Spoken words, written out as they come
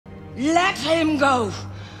Let him go,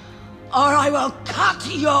 or I will cut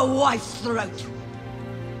your wife's throat.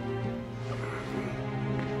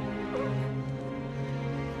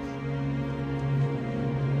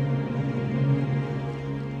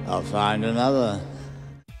 I'll find another.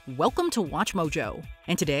 Welcome to Watch Mojo,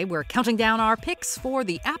 and today we're counting down our picks for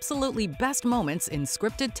the absolutely best moments in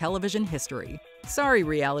scripted television history. Sorry,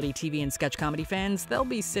 reality TV and sketch comedy fans, they'll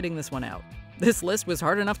be sitting this one out. This list was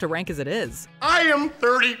hard enough to rank as it is. I am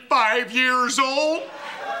 35 years old,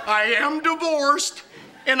 I am divorced,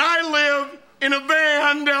 and I live in a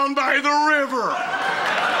van down by the river.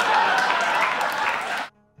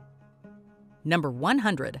 Number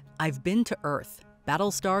 100, I've Been to Earth.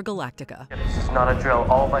 Battlestar Galactica. This is not a drill.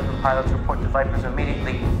 All Viper pilots report to Vipers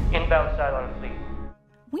immediately. Inbound Cylon fleet.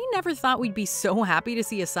 We never thought we'd be so happy to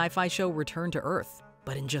see a sci-fi show return to Earth.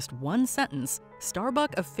 But in just one sentence,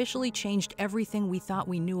 Starbuck officially changed everything we thought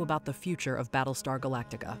we knew about the future of Battlestar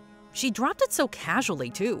Galactica. She dropped it so casually,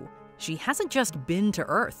 too. She hasn't just been to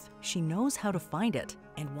Earth. She knows how to find it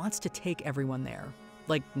and wants to take everyone there.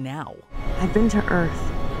 Like now. I've been to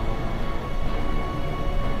Earth.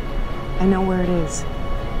 I know where it is.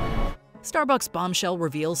 Starbuck's bombshell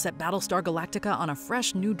reveal set Battlestar Galactica on a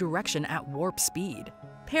fresh new direction at warp speed.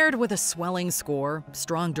 Paired with a swelling score,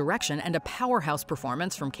 strong direction, and a powerhouse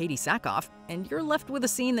performance from Katie Sackhoff, and you're left with a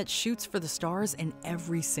scene that shoots for the stars in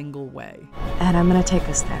every single way. And I'm gonna take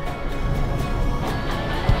us there.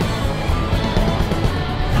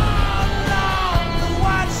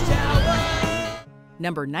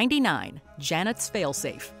 Number 99, Janet's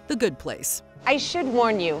Failsafe, The Good Place. I should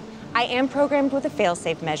warn you, I am programmed with a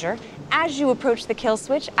failsafe measure. As you approach the kill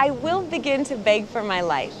switch, I will begin to beg for my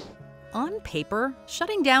life. On paper,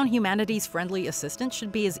 shutting down humanity's friendly assistant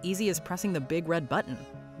should be as easy as pressing the big red button.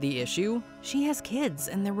 The issue? She has kids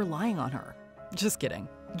and they're relying on her. Just kidding.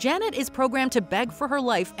 Janet is programmed to beg for her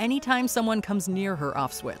life anytime someone comes near her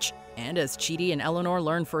off switch. And as Chidi and Eleanor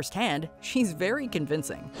learn firsthand, she's very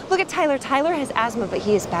convincing. Look at Tyler. Tyler has asthma, but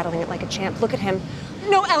he is battling it like a champ. Look at him.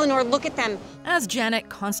 No, Eleanor, look at them. As Janet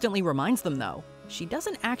constantly reminds them, though, she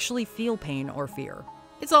doesn't actually feel pain or fear.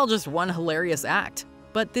 It's all just one hilarious act.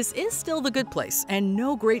 But this is still The Good Place, and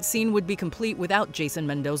no great scene would be complete without Jason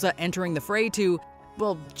Mendoza entering the fray to,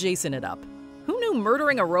 well, Jason it up. Who knew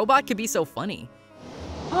murdering a robot could be so funny?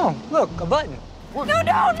 Oh, look, a button. No, no,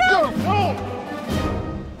 no! No!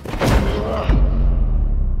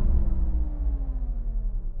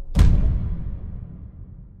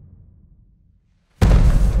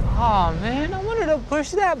 Oh man, I wanted to push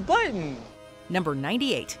that button. Number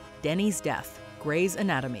 98, Denny's Death, Grey's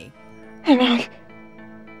Anatomy.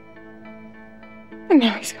 And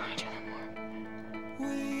now he's going to the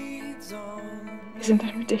morgue. Isn't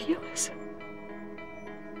that ridiculous?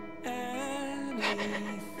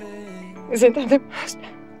 Isn't that the most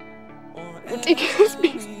ridiculous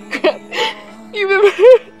piece of crap you've ever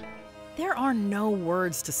heard? There are no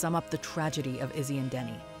words to sum up the tragedy of Izzy and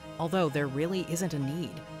Denny, although there really isn't a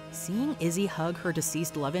need. Seeing Izzy hug her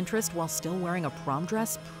deceased love interest while still wearing a prom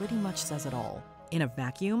dress pretty much says it all. In a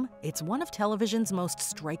vacuum, it's one of television's most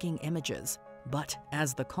striking images. But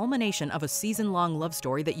as the culmination of a season-long love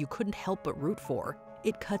story that you couldn't help but root for,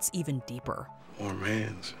 it cuts even deeper. Warm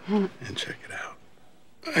hands, and check it out.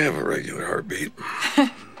 I have a regular heartbeat.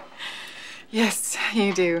 Yes,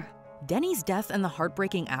 you do. Denny's death and the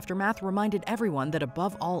heartbreaking aftermath reminded everyone that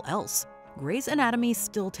above all else, Grey's Anatomy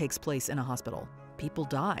still takes place in a hospital. People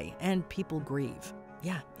die, and people grieve.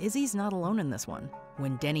 Yeah, Izzy's not alone in this one.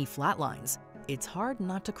 When Denny flatlines, it's hard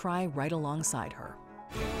not to cry right alongside her.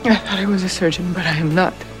 I thought I was a surgeon, but I am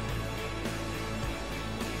not.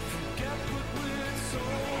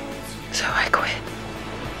 So I quit.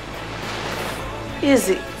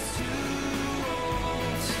 Izzy.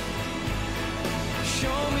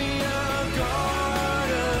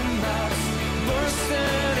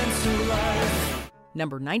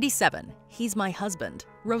 Number 97, He's My Husband,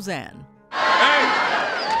 Roseanne.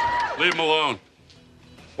 Hey! Leave him alone.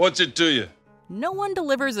 What's it to you? No one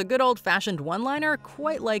delivers a good old-fashioned one-liner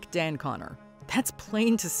quite like Dan Connor. That's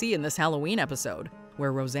plain to see in this Halloween episode,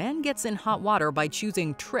 where Roseanne gets in hot water by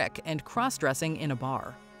choosing trick and cross-dressing in a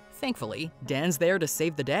bar. Thankfully, Dan's there to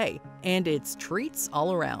save the day, and it's treats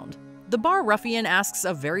all around. The bar ruffian asks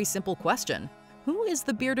a very simple question. Who is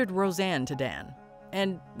the bearded Roseanne to Dan?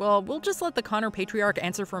 And, well, we'll just let the Connor patriarch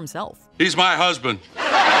answer for himself. He's my husband.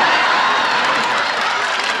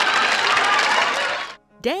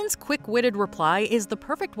 Dan's quick-witted reply is the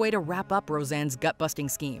perfect way to wrap up Roseanne's gut-busting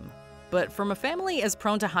scheme. But from a family as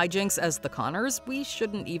prone to hijinks as the Connors, we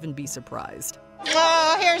shouldn't even be surprised.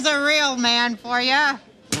 Oh, here's a real man for ya.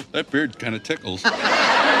 That beard kind of tickles.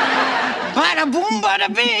 Bada boom,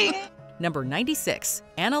 bada bing. Number 96,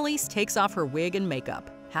 Annalise takes off her wig and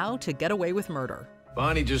makeup. How to get away with murder.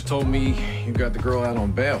 Bonnie just told me you got the girl out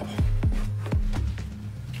on bail.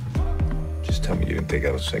 Just tell me you didn't take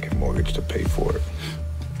out a second mortgage to pay for it.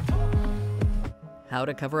 How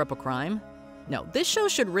to cover up a crime? No, this show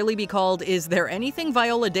should really be called Is There Anything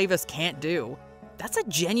Viola Davis Can't Do? That's a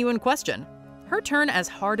genuine question. Her turn as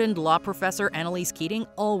hardened law professor Annalise Keating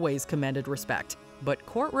always commanded respect. But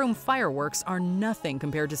courtroom fireworks are nothing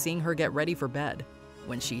compared to seeing her get ready for bed.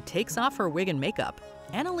 When she takes off her wig and makeup,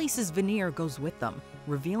 Annalise's veneer goes with them,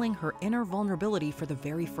 revealing her inner vulnerability for the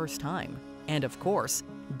very first time. And of course,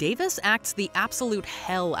 Davis acts the absolute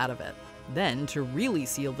hell out of it. Then, to really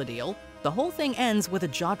seal the deal, the whole thing ends with a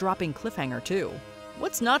jaw-dropping cliffhanger too.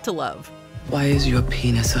 What's not to love? Why is your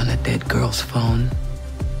penis on a dead girl's phone?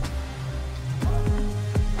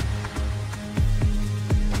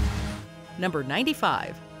 Number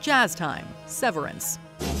 95, Jazz Time, Severance.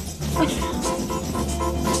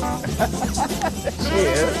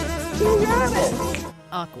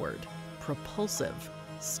 Awkward, propulsive,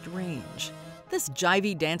 strange. This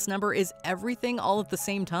jivey dance number is everything all at the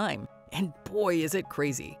same time. And boy, is it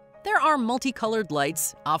crazy. There are multicolored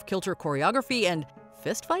lights, off-kilter choreography, and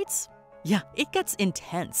fistfights? Yeah, it gets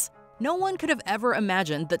intense. No one could have ever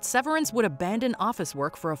imagined that Severance would abandon office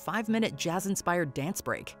work for a 5-minute jazz-inspired dance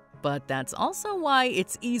break. But that's also why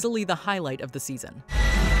it's easily the highlight of the season.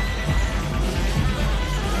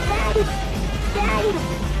 Daddy! Daddy!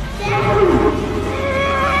 Daddy!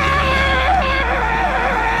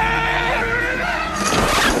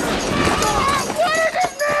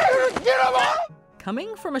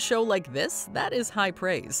 Coming from a show like this, that is high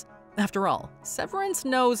praise. After all, Severance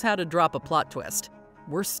knows how to drop a plot twist.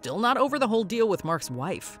 We're still not over the whole deal with Mark's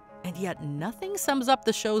wife. And yet nothing sums up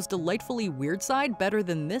the show's delightfully weird side better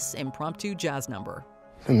than this impromptu jazz number.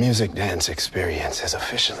 The music dance experience is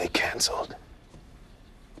officially canceled.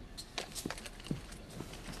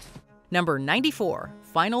 Number 94,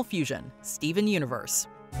 Final Fusion, Steven Universe.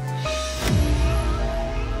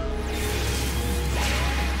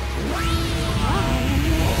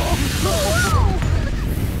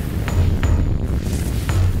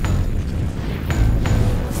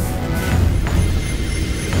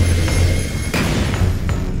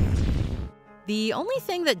 The only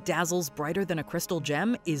thing that dazzles brighter than a crystal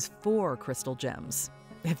gem is 4 crystal gems.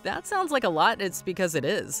 If that sounds like a lot, it's because it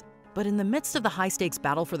is. But in the midst of the high-stakes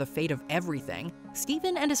battle for the fate of everything,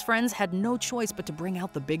 Steven and his friends had no choice but to bring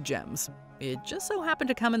out the big gems. It just so happened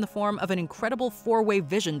to come in the form of an incredible 4-way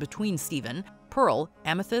vision between Steven, Pearl,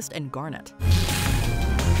 Amethyst, and Garnet.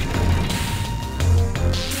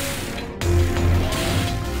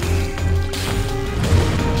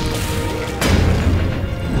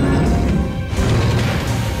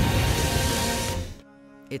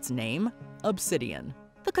 Its name? Obsidian.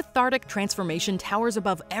 The cathartic transformation towers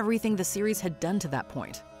above everything the series had done to that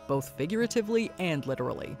point, both figuratively and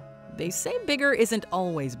literally. They say bigger isn't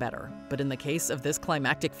always better, but in the case of this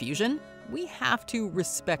climactic fusion, we have to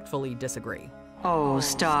respectfully disagree. Oh,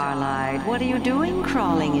 Starlight, what are you doing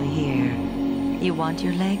crawling in here? You want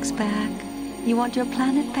your legs back? You want your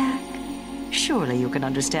planet back? Surely you can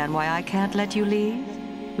understand why I can't let you leave.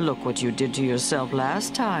 Look what you did to yourself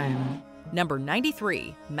last time. Number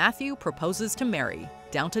 93, Matthew proposes to Mary,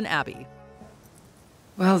 Downton Abbey.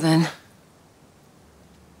 Well then.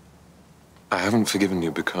 I haven't forgiven you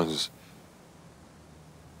because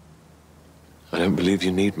I don't believe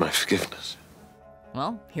you need my forgiveness.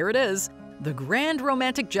 Well, here it is. The grand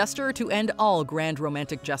romantic gesture to end all grand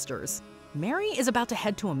romantic gestures. Mary is about to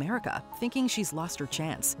head to America, thinking she's lost her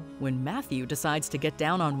chance, when Matthew decides to get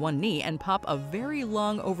down on one knee and pop a very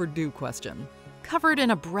long overdue question. Covered in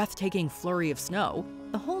a breathtaking flurry of snow,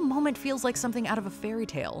 the whole moment feels like something out of a fairy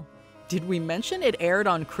tale. Did we mention it aired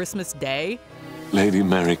on Christmas Day? Lady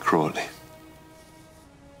Mary Crawley,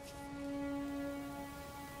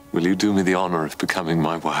 will you do me the honor of becoming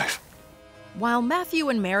my wife? While Matthew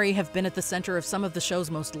and Mary have been at the center of some of the show's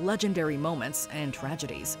most legendary moments and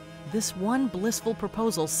tragedies, this one blissful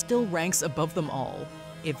proposal still ranks above them all.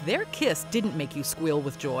 If their kiss didn't make you squeal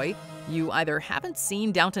with joy, you either haven't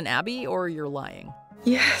seen Downton Abbey or you're lying.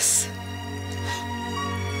 Yes.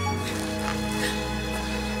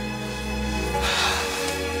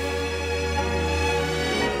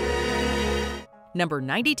 Number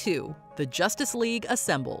 92, The Justice League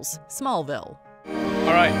Assembles, Smallville.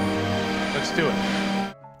 All right, let's do it.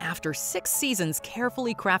 After 6 seasons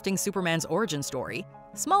carefully crafting Superman's origin story,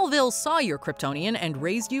 Smallville saw your Kryptonian and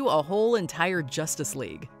raised you a whole entire Justice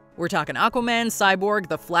League. We're talking Aquaman, Cyborg,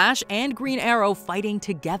 The Flash, and Green Arrow fighting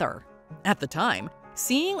together. At the time,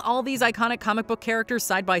 Seeing all these iconic comic book characters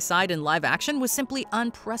side by side in live action was simply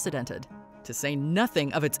unprecedented, to say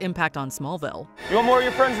nothing of its impact on Smallville. You want more of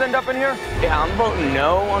your friends to end up in here? Yeah, I'm voting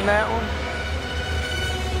no on that one.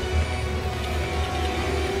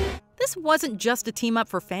 This wasn't just a team-up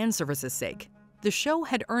for fan service's sake. The show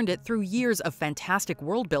had earned it through years of fantastic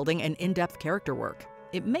world-building and in-depth character work.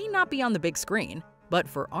 It may not be on the big screen, but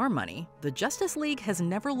for our money, the Justice League has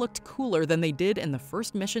never looked cooler than they did in the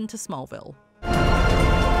first mission to Smallville.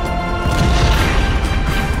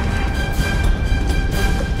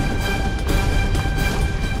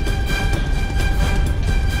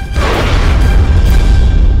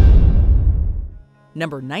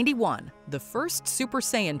 Number 91, the first Super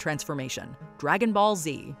Saiyan transformation, Dragon Ball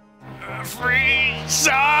Z.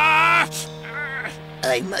 Frieza!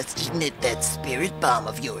 I must admit that spirit bomb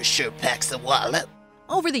of yours sure packs a wallop.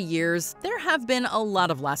 Over the years, there have been a lot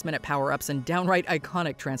of last-minute power-ups and downright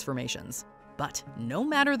iconic transformations. But no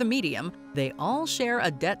matter the medium, they all share a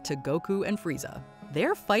debt to Goku and Frieza.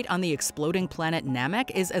 Their fight on the exploding planet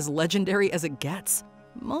Namek is as legendary as it gets,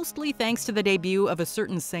 mostly thanks to the debut of a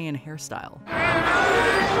certain Saiyan hairstyle.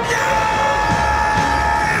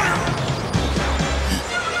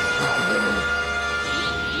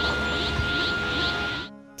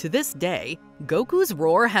 To this day, Goku's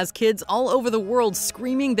roar has kids all over the world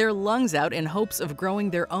screaming their lungs out in hopes of growing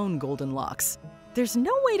their own golden locks. There's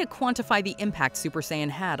no way to quantify the impact Super Saiyan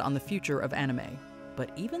had on the future of anime. But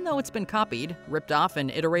even though it's been copied, ripped off, and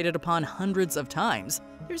iterated upon hundreds of times,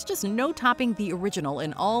 there's just no topping the original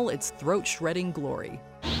in all its throat-shredding glory.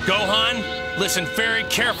 Gohan, listen very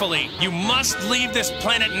carefully. You must leave this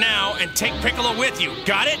planet now and take Piccolo with you.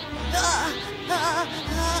 Got it?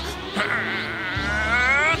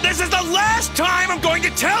 This is the last time I'm going to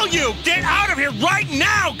tell you! Get out of here right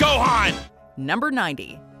now, Gohan! Number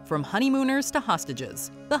 90. From honeymooners to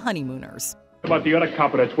hostages, the Honeymooners. What about the other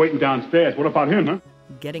copper that's waiting downstairs? What about him, huh?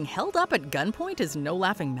 Getting held up at gunpoint is no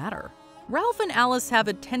laughing matter. Ralph and Alice have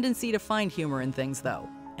a tendency to find humor in things, though,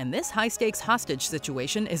 and this high-stakes hostage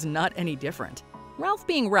situation is not any different. Ralph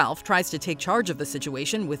being Ralph tries to take charge of the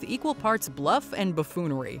situation with equal parts bluff and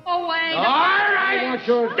buffoonery. Oh, wait. All right,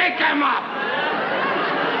 stick him up!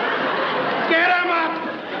 Get him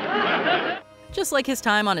up! Just like his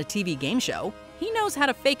time on a TV game show, he knows how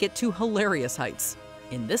to fake it to hilarious heights.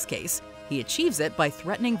 In this case, he achieves it by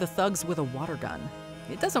threatening the thugs with a water gun.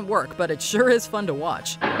 It doesn't work, but it sure is fun to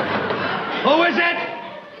watch. Who is it?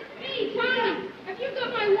 Hey, Tommy, have you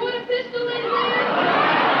got my water pistol in there?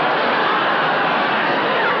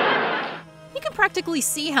 You can practically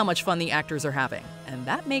see how much fun the actors are having, and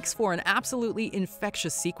that makes for an absolutely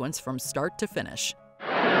infectious sequence from start to finish.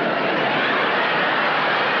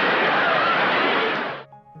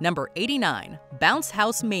 Number 89, Bounce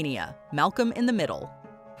House Mania, Malcolm in the Middle.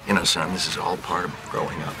 You know, son, this is all part of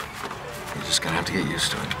growing up. You're just gonna have to get used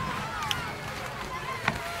to it.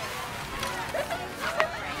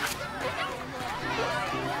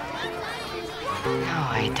 No,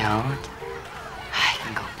 I don't. I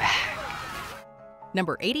can go back.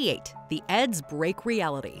 Number 88, The Eds Break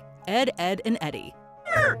Reality, Ed, Ed, and Eddie.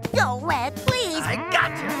 Yo, Ed, please. I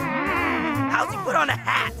got you. How's he put on a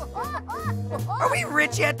hat? Are we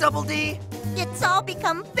rich yet, Double D? It's all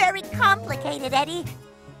become very complicated, Eddie.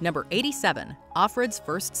 Number 87, Offred's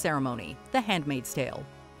First Ceremony, The Handmaid's Tale.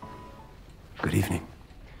 Good evening.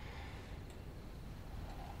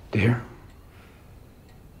 Dear?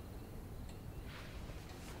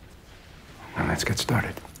 Now let's get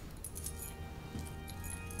started.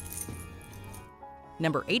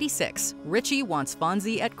 Number 86, Richie Wants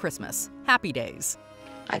Fonzie at Christmas, Happy Days.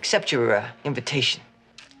 I accept your invitation.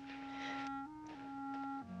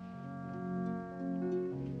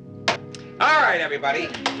 All right, everybody,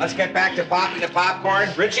 let's get back to popping the popcorn.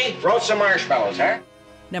 Richie, roast some marshmallows, huh?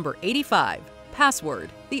 Number 85, Password,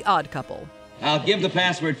 The Odd Couple. I'll give the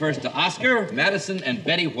password first to Oscar, Madison, and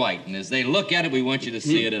Betty White, and as they look at it, we want you to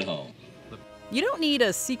see it at home. You don't need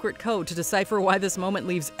a secret code to decipher why this moment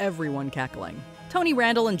leaves everyone cackling. Tony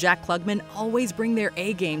Randall and Jack Klugman always bring their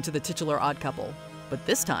A-game to the titular Odd Couple. But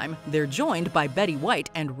this time, they're joined by Betty White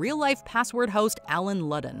and real-life password host Alan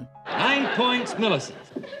Ludden. 9 points, Millicent.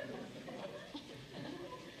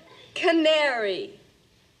 Canary.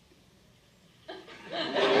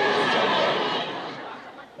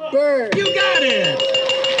 Bird. You got it!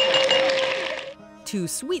 To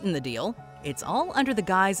sweeten the deal, it's all under the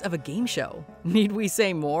guise of a game show. Need we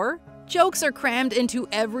say more? Jokes are crammed into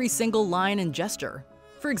every single line and gesture.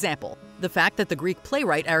 For example, the fact that the Greek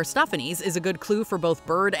playwright Aristophanes is a good clue for both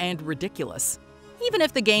bird and ridiculous. Even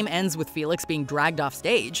if the game ends with Felix being dragged off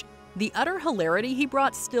stage, the utter hilarity he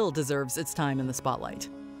brought still deserves its time in the spotlight.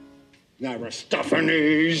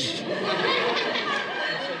 Aristophanes.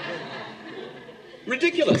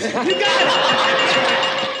 Ridiculous. You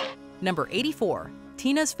got it! Number 84,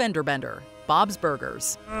 Tina's Fender Bender, Bob's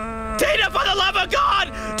Burgers. Tina, for the love of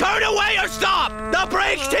God, turn away or stop! The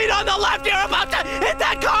brakes, Tina, on the left, you're about to hit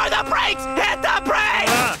that car, the brakes, hit the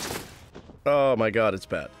brakes! Oh my God, it's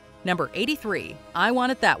bad. Number 83, I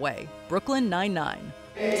Want It That Way, Brooklyn Nine-Nine.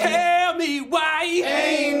 Tell me why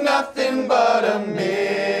ain't nothing but a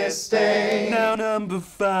mistake. Now number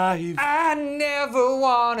 5, I never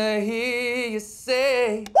wanna hear you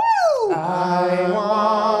say, woo! I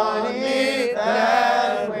want it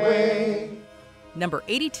that way. Number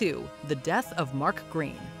 82, The Death of Mark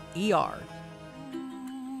Green, ER.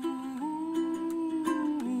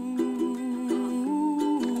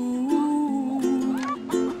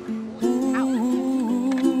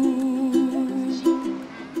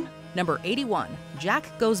 Number 81,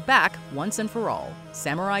 Jack Goes Back Once and For All,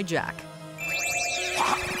 Samurai Jack.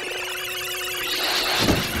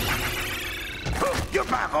 You're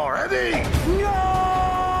back already?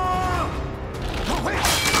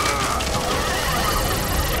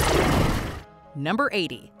 Number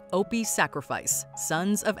 80, Opie's Sacrifice,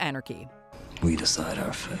 Sons of Anarchy. We decide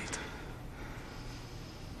our fate.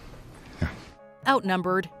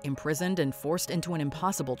 Outnumbered, imprisoned, and forced into an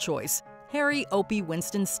impossible choice, Harry Opie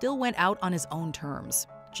Winston still went out on his own terms.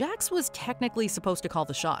 Jax was technically supposed to call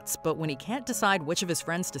the shots, but when he can't decide which of his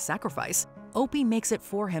friends to sacrifice, Opie makes it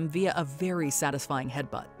for him via a very satisfying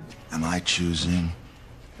headbutt. Am I choosing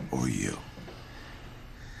or you?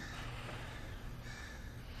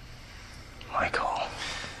 Michael.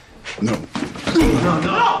 No.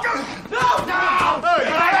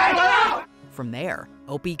 From there,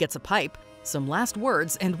 Opie gets a pipe, some last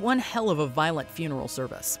words, and one hell of a violent funeral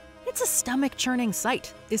service. It's a stomach-churning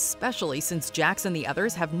sight, especially since Jax and the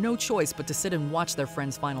others have no choice but to sit and watch their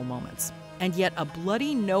friend's final moments. And yet a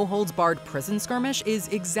bloody, no-holds-barred prison skirmish is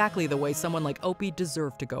exactly the way someone like Opie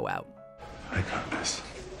deserved to go out. I got this.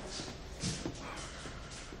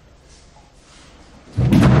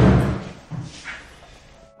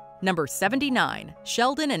 Number 79,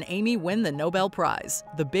 Sheldon and Amy win the Nobel Prize,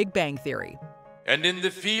 The Big Bang Theory. And in the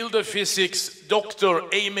field of physics, Dr.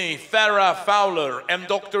 Amy Farrah Fowler and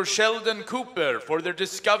Dr. Sheldon Cooper for their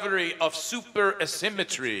discovery of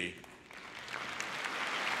superasymmetry.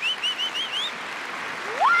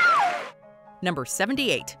 Number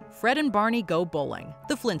 78, Fred and Barney Go Bowling,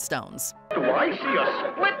 The Flintstones. Do I see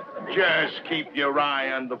a split? Just keep your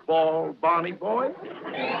eye on the ball, Barney boy.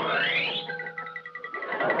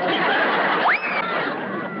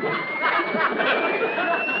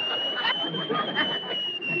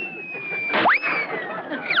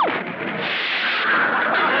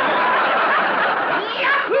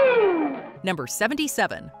 Number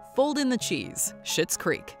 77, Fold in the Cheese, Schitt's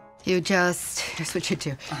Creek. Here's what you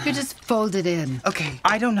do. You just fold it in. Okay,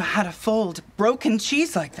 I don't know how to fold broken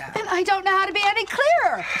cheese like that. And I don't know how to be any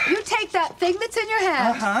clearer. You take that thing that's in your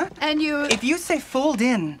hand, and you... If you say fold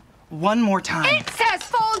in one more time. It says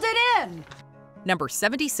fold it in! Number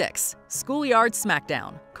 76, Schoolyard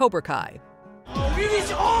Smackdown, Cobra Kai. Oh, it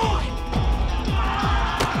is on!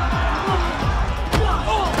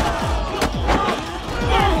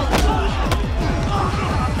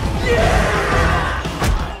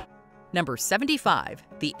 Number 75,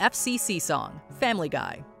 the FCC song, Family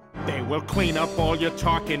Guy. They will clean up all your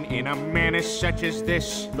talking in a manner such as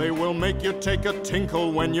this. They will make you take a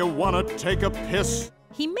tinkle when you want to take a piss.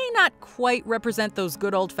 He may not quite represent those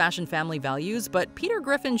good old-fashioned family values, but Peter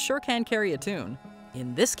Griffin sure can carry a tune.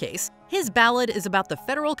 In this case, his ballad is about the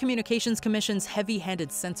Federal Communications Commission's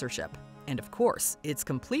heavy-handed censorship. And of course, it's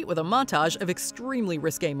complete with a montage of extremely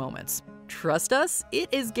risque moments. Trust us, it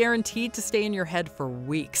is guaranteed to stay in your head for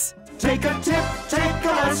weeks. Take a tip, take a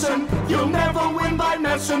lesson. You'll never win by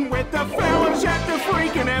messing with the fellas at the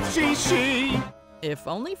freaking FCC. If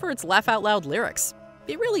only for its laugh-out-loud lyrics.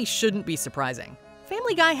 It really shouldn't be surprising.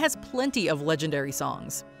 Family Guy has plenty of legendary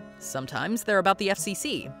songs. Sometimes they're about the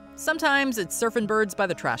FCC, sometimes it's Surfin' Birds by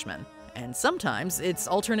the Trashmen, and sometimes it's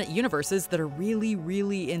alternate universes that are really,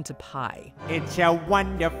 really into pie. It's a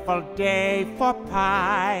wonderful day for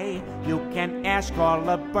pie. You can ask all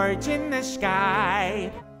the birds in the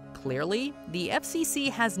sky. Clearly, the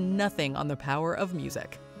FCC has nothing on the power of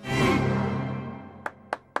music.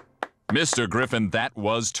 Mr. Griffin, that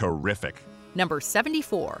was terrific. Number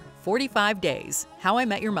 74, 45 Days, How I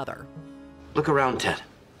Met Your Mother. Look around, Ted.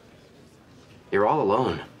 You're all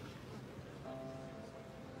alone.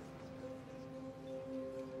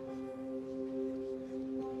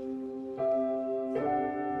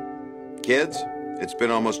 Kids, it's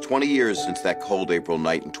been almost 20 years since that cold April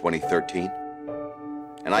night in 2013.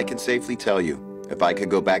 And I can safely tell you, if I could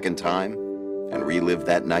go back in time and relive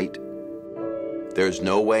that night, there's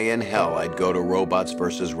no way in hell I'd go to robots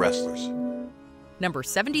versus wrestlers. Number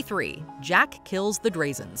 73, Jack Kills the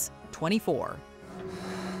Drazens, 24.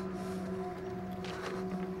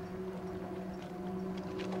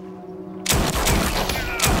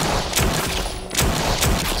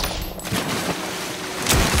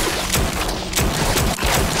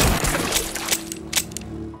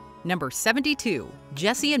 Number 72,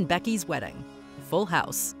 Jesse and Becky's Wedding, Full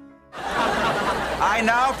House. I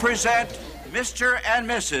now present Mr. and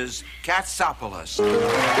Mrs. Katsopoulos.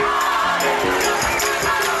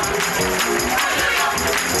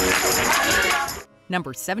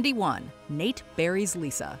 Number 71, Nate buries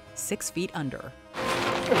Lisa, 6 feet under.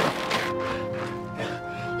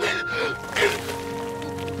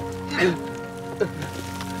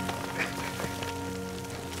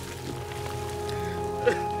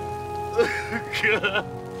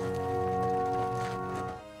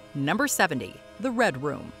 Number 70, The Red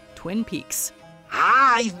Room, Twin Peaks.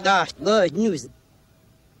 I've got good news.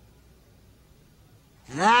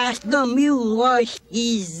 That the mule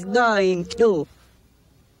is going to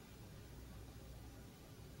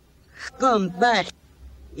come back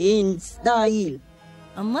in style.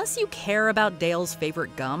 Unless you care about Dale's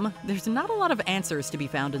favorite gum, there's not a lot of answers to be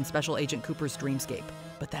found in Special Agent Cooper's dreamscape.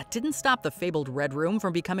 But that didn't stop the fabled Red Room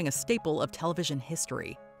from becoming a staple of television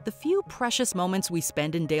history. The few precious moments we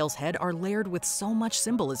spend in Dale's head are layered with so much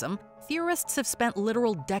symbolism, theorists have spent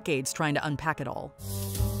literal decades trying to unpack it all.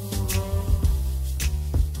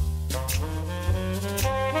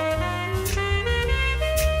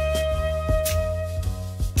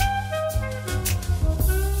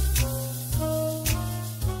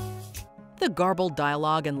 The garbled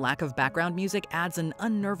dialogue and lack of background music adds an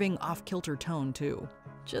unnerving off-kilter tone too,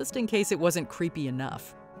 just in case it wasn't creepy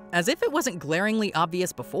enough. As if it wasn't glaringly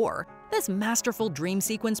obvious before, this masterful dream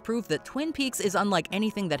sequence proved that Twin Peaks is unlike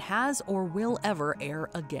anything that has or will ever air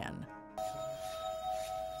again.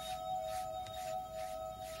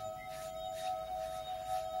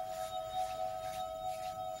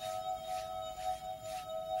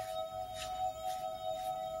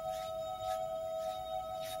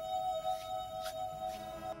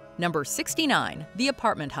 Number 69, The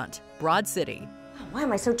Apartment Hunt, Broad City. Why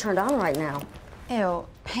am I so turned on right now? Ew,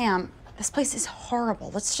 Pam, this place is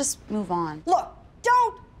horrible. Let's just move on. Look,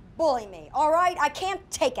 don't bully me, all right? I can't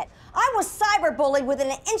take it. I was cyberbullied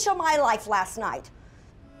within an inch of my life last night.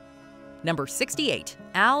 Number 68,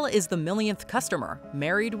 Al is the millionth customer,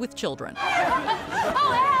 married with children.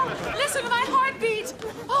 Oh, Al, listen to my heartbeat.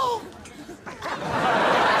 Oh.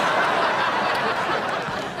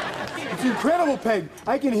 It's incredible, Peg.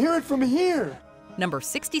 I can hear it from here. Number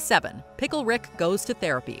 67, Pickle Rick goes to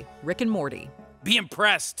therapy, Rick and Morty. Be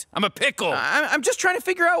impressed. I'm a pickle. I'm just trying to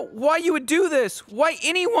figure out why you would do this. Why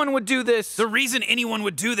anyone would do this. The reason anyone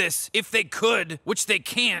would do this, if they could, which they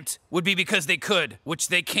can't, would be because they could, which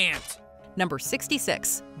they can't. Number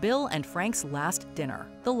 66, Bill and Frank's Last Dinner,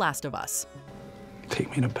 The Last of Us.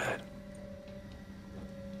 Take me to bed.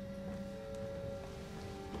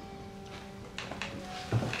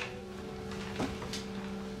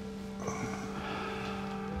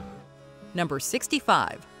 Number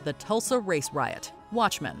 65, The Tulsa Race Riot,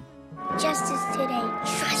 Watchmen. Justice today,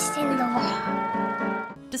 trust in the law.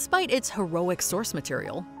 Despite its heroic source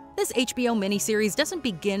material, this HBO miniseries doesn't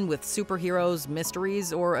begin with superheroes,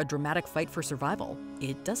 mysteries, or a dramatic fight for survival.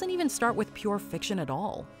 It doesn't even start with pure fiction at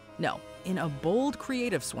all. No, in a bold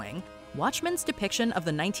creative swing, Watchmen's depiction of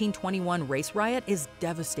the 1921 race riot is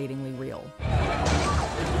devastatingly real.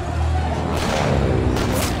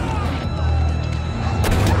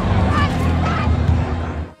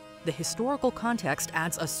 The historical context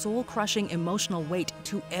adds a soul-crushing emotional weight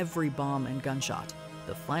to every bomb and gunshot.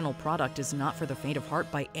 The final product is not for the faint of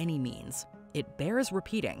heart by any means. It bears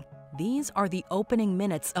repeating. These are the opening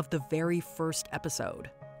minutes of the very first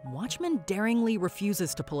episode. Watchmen daringly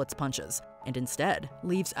refuses to pull its punches, and instead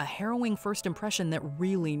leaves a harrowing first impression that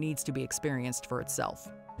really needs to be experienced for itself.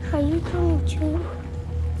 Are you coming too?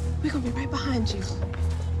 We're gonna be right behind you.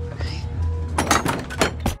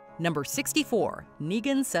 Number 64,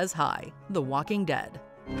 Negan Says Hi, The Walking Dead.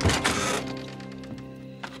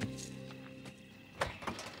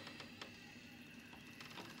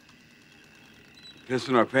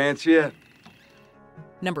 Pissing our pants yet?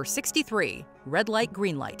 Number 63, Red Light,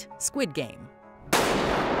 Green Light, Squid Game.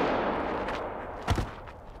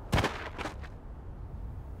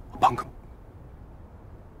 방금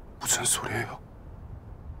무슨 소리예요?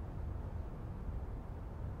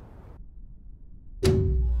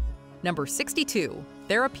 Number 62,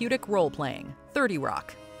 Therapeutic Role Playing, 30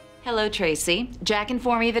 Rock. Hello, Tracy. Jack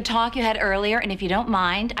informed me of the talk you had earlier, and if you don't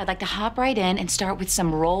mind, I'd like to hop right in and start with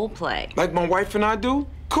some role play. Like my wife and I do?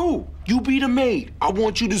 Cool. You be the maid. I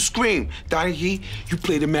want you to scream. Donahue, you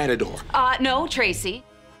play the matador. No, Tracy.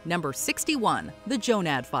 Number 61, The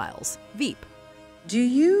Jonad Files, Veep. Do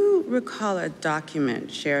you recall a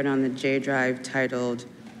document shared on the J Drive titled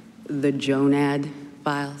The Jonad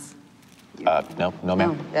Files? No, ma'am.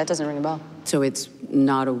 No, that doesn't ring a bell. So it's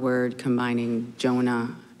not a word combining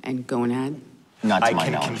Jonah and gonad? Not to my I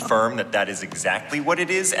can knowledge. confirm that that is exactly what it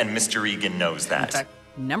is, and Mr. Egan knows that.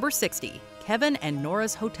 Number 60, Kevin and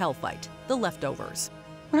Nora's hotel fight, The Leftovers.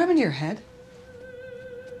 What happened to your head?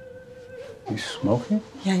 You smoking?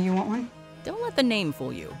 Yeah, you want one? Don't let the name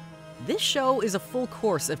fool you. This show is a full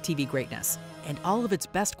course of TV greatness, and all of its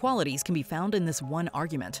best qualities can be found in this one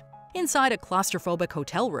argument. Inside a claustrophobic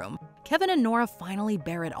hotel room, Kevin and Nora finally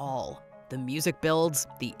bear it all. The music builds,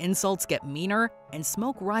 the insults get meaner, and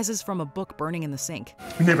smoke rises from a book burning in the sink.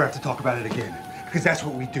 We never have to talk about it again, because that's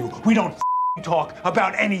what we do. We don't talk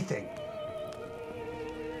about anything.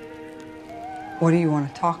 What do you want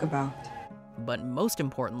to talk about? But most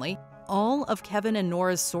importantly, all of Kevin and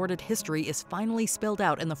Nora's sordid history is finally spilled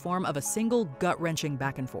out in the form of a single gut-wrenching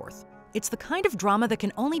back and forth. It's the kind of drama that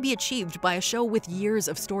can only be achieved by a show with years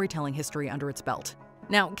of storytelling history under its belt.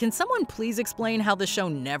 Now, can someone please explain how the show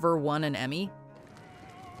never won an Emmy?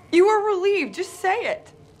 You were relieved, just say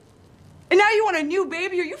it. And now you want a new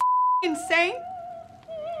baby? Are you insane?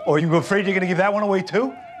 Or are you afraid you're gonna give that one away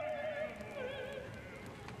too?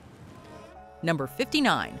 Number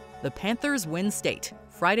 59, The Panthers Win State,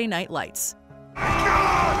 Friday Night Lights.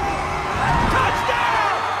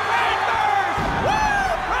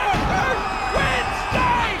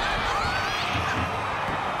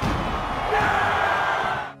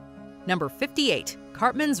 Number 58,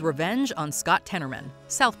 Cartman's Revenge on Scott Tenorman,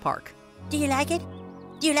 South Park. Do you like it?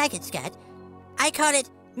 Do you like it, Scott? I call it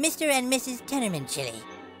Mr. and Mrs. Tenorman chili.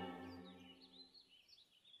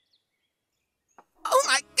 Oh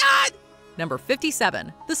my God! Number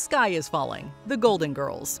 57, The Sky is Falling, The Golden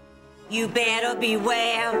Girls. You better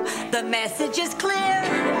beware, the message is clear.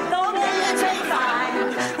 The military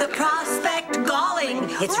fire, the prospect galling.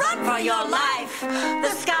 It's run for your life, the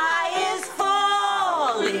sky is falling.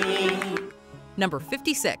 Number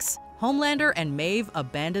 56, Homelander and Maeve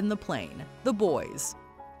abandon the plane, The Boys.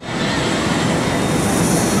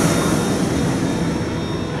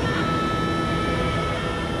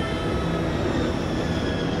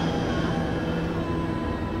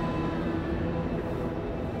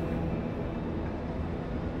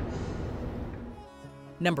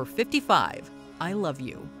 Number 55, I Love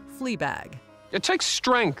You, Fleabag. It takes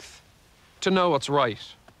strength to know what's right.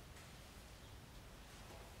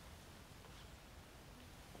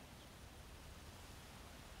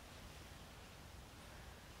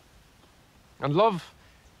 And love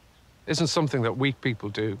isn't something that weak people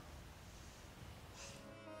do.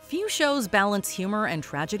 Few shows balance humor and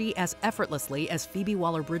tragedy as effortlessly as Phoebe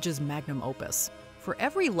Waller-Bridge's magnum opus. For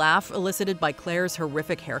every laugh elicited by Claire's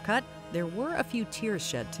horrific haircut, there were a few tears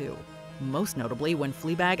shed too. Most notably when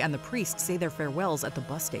Fleabag and the priest say their farewells at the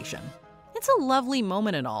bus station. It's a lovely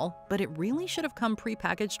moment and all, but it really should have come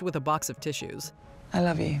pre-packaged with a box of tissues. I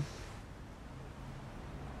love you.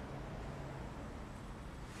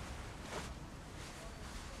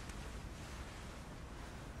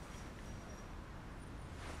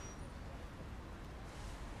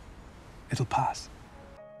 It'll pass.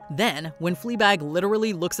 Then, when Fleabag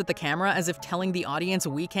literally looks at the camera as if telling the audience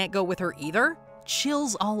we can't go with her either,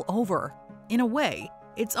 chills all over. In a way,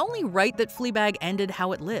 it's only right that Fleabag ended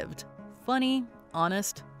how it lived. Funny,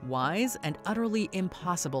 honest, wise, and utterly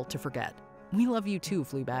impossible to forget. We love you too,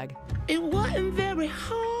 Fleabag. It wasn't very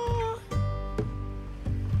hard.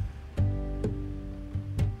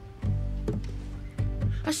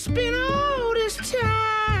 I spent all this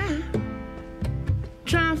time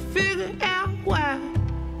trying to figure out why.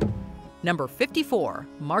 Number 54,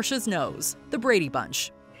 Marsha's Nose, The Brady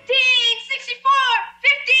Bunch. 10, 64,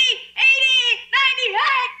 50, 80,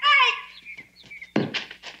 90, hey!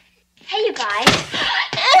 Hey, you guys.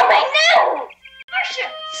 Oh, my nose! Marsha,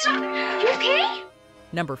 stop. You okay?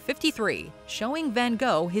 Number 53, showing Van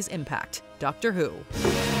Gogh his impact, Doctor Who.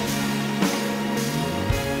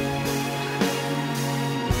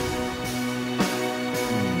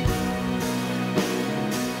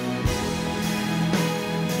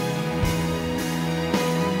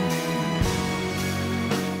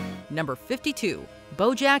 Number 52,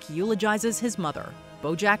 Bojack eulogizes his mother,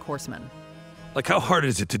 Bojack Horseman. Like, how hard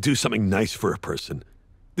is it to do something nice for a person?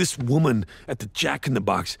 This woman at the Jack in the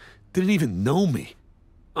Box didn't even know me.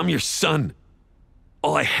 I'm your son.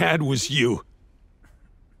 All I had was you.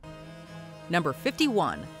 Number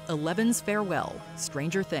 51, Eleven's Farewell,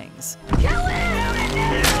 Stranger Things. Come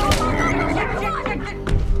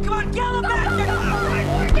on, kill him,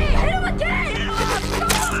 bastard! Hit him again!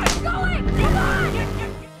 Come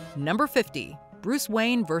on! Number 50, Bruce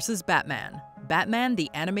Wayne vs. Batman, Batman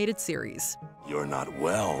the Animated Series. You're not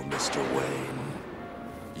well, Mr. Wayne.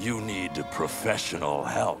 You need professional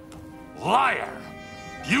help. Liar!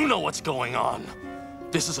 You know what's going on.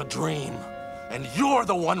 This is a dream, and you're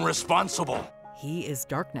the one responsible. He is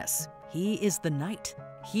darkness. He is the night.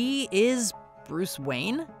 He is Bruce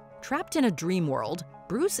Wayne? Trapped in a dream world,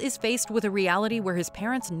 Bruce is faced with a reality where his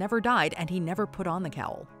parents never died and he never put on the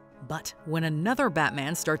cowl. But when another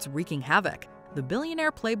Batman starts wreaking havoc, the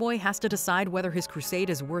billionaire playboy has to decide whether his crusade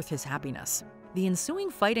is worth his happiness. The ensuing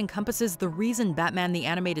fight encompasses the reason Batman the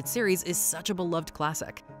Animated Series is such a beloved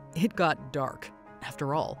classic. It got dark.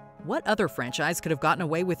 After all, what other franchise could have gotten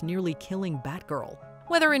away with nearly killing Batgirl?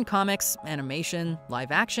 Whether in comics, animation,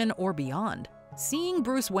 live action, or beyond, seeing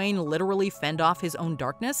Bruce Wayne literally fend off his own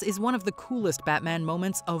darkness is one of the coolest Batman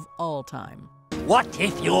moments of all time. What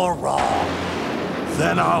if you're wrong?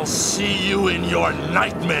 Then I'll see you in your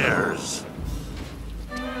nightmares.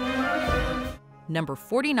 Number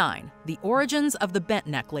 49, The Origins of the Bent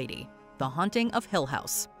Neck Lady, The Haunting of Hill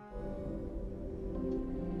House.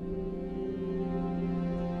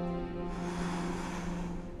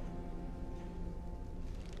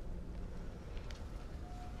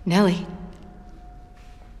 Nellie.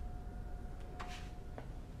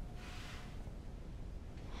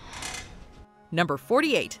 Number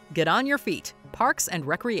 48, Get on Your Feet, Parks and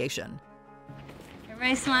Recreation.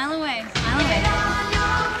 Everybody smile away, smile away.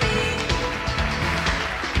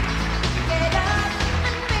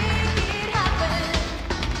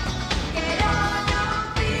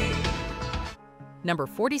 Number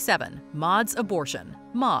 47, Maud's Abortion,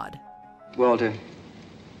 Maud. Walter,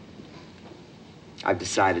 I've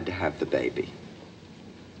decided to have the baby.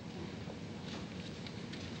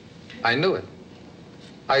 I knew it.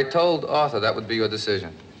 I told Arthur that would be your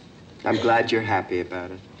decision. I'm glad you're happy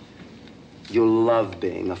about it. You'll love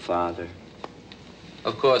being a father.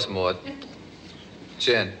 Of course, Maud.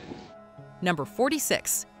 Chin. Number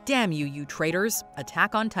 46, Damn You, You Traitors,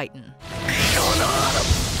 Attack on Titan.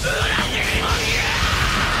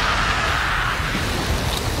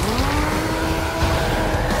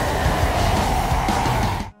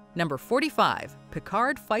 Number 45,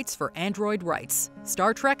 Picard Fights for Android Rights,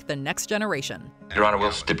 Star Trek The Next Generation. Your Honor,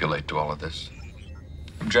 we'll stipulate to all of this.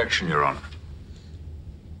 Objection, Your Honor.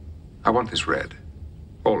 I want this read.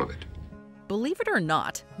 All of it. Believe it or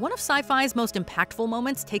not, one of sci-fi's most impactful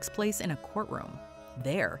moments takes place in a courtroom.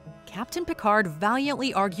 There, Captain Picard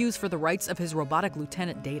valiantly argues for the rights of his robotic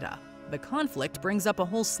lieutenant Data. The conflict brings up a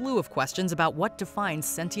whole slew of questions about what defines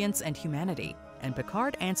sentience and humanity, and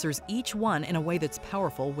Picard answers each one in a way that's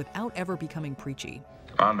powerful without ever becoming preachy.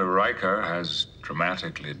 Commander Riker has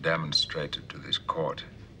dramatically demonstrated to this court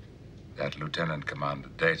that Lieutenant Commander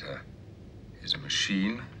Data is a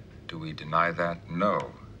machine. Do we deny that? No,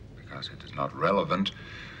 because it is not relevant.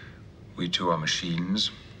 We too are machines,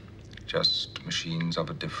 just machines of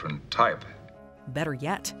a different type. Better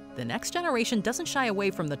yet, The Next Generation doesn't shy away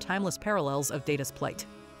from the timeless parallels of Data's plight.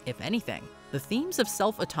 If anything, the themes of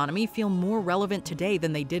self-autonomy feel more relevant today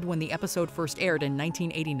than they did when the episode first aired in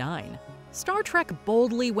 1989. Star Trek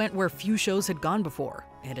boldly went where few shows had gone before,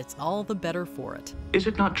 and it's all the better for it. Is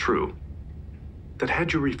it not true that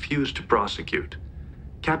had you refused to prosecute,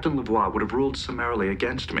 Captain Lavoie would have ruled summarily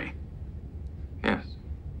against me? Yes.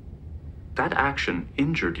 That action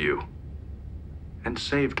injured you and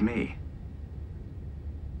saved me.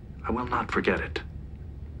 I will not forget it.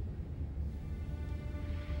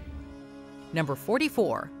 Number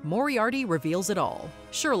 44, Moriarty Reveals It All,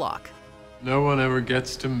 Sherlock. No one ever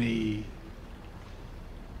gets to me.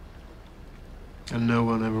 And no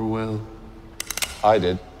one ever will. I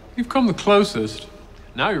did. You've come the closest.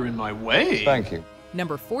 Now you're in my way. Thank you.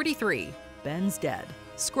 Number 43, Ben's Dead,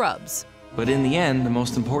 Scrubs. But in the end, the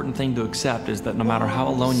most important thing to accept is that no matter how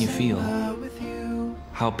alone you feel,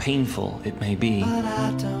 how painful it may be,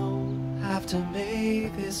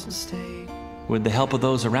 with the help of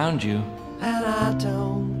those around you,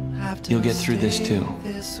 you'll get through this too.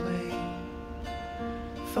 If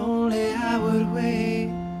only I would wait.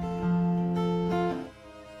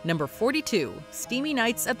 Number 42, Steamy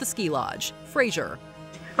Nights at the Ski Lodge, Frasier.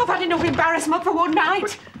 I've had enough embarrassment for one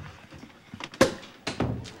night.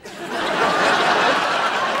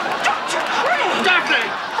 Daphne!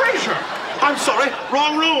 Frasier! I'm sorry,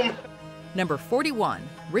 wrong room! Number 41,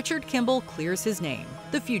 Richard Kimball Clears His Name,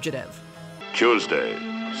 The Fugitive. Tuesday,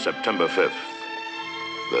 September 5th,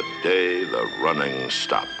 the day the running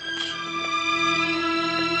stopped.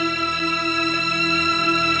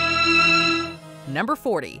 Number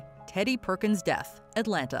 40, Teddy Perkins' death,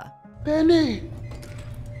 Atlanta. Benny,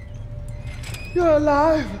 you're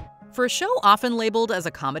alive. For a show often labeled as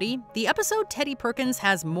a comedy, the episode Teddy Perkins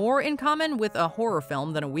has more in common with a horror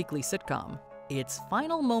film than a weekly sitcom. Its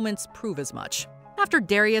final moments prove as much. After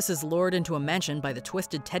Darius is lured into a mansion by the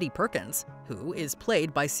twisted Teddy Perkins, who is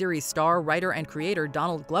played by series star, writer, and creator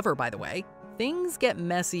Donald Glover, by the way, things get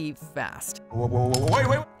messy fast.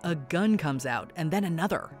 Wait. A gun comes out, and then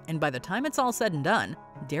another, and by the time it's all said and done,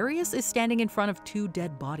 Darius is standing in front of 2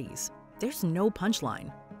 dead bodies. There's no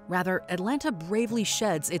punchline. Rather, Atlanta bravely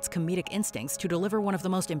sheds its comedic instincts to deliver one of the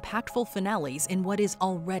most impactful finales in what is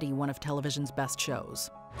already one of television's best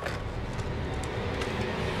shows.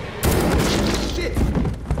 Shit.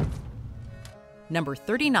 Number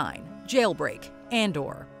 39, Jailbreak,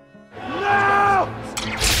 Andor. No!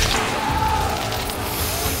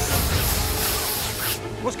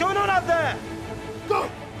 What's going on out there? Go!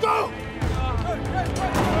 Go!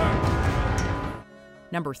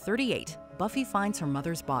 Number 38, Buffy finds her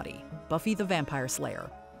mother's body, Buffy the Vampire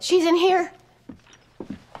Slayer. She's in here.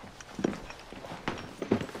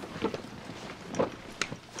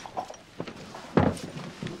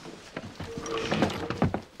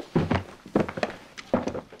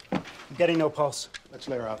 I'm getting no pulse. Let's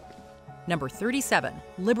lay her out. Number 37,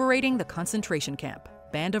 Liberating the Concentration Camp,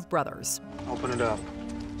 Band of Brothers. Open it up,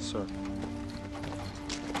 sir.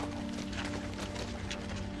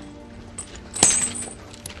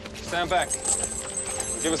 Stand back.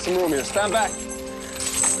 Give us some room here. Stand back.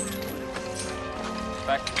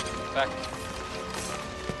 Back.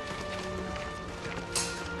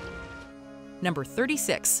 Number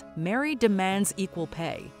 36, Mary Demands Equal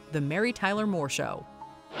Pay, The Mary Tyler Moore Show.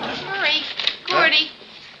 Murray, Gordy,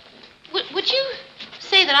 would you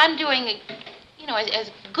say that I'm doing,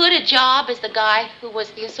 as good a job as the guy who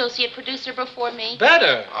was the associate producer before me?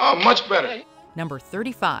 Better. Oh, much better. Number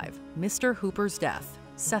 35, Mr. Hooper's Death,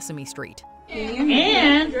 Sesame Street.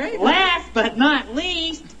 And last but not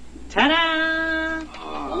least, ta-da!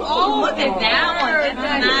 Oh, look at that one.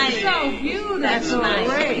 That's nice. So beautiful. That's nice.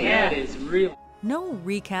 That is real. No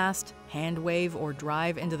recast, hand wave, or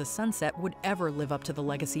drive into the sunset would ever live up to the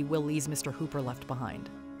legacy Will Lee's Mr. Hooper left behind.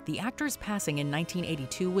 The actor's passing in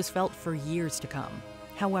 1982 was felt for years to come.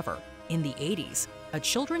 However, in the 80s, a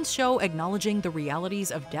children's show acknowledging the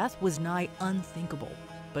realities of death was nigh unthinkable.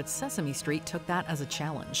 But Sesame Street took that as a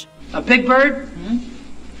challenge. Big Bird?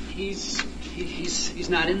 He's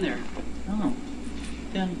not in there. Oh.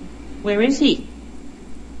 Then where is he?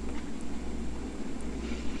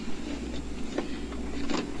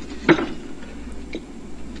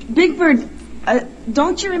 Big Bird,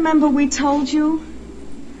 don't you remember we told you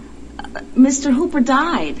Mr. Hooper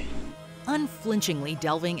died? Unflinchingly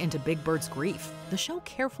delving into Big Bird's grief, the show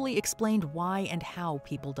carefully explained why and how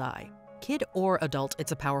people die. Kid or adult,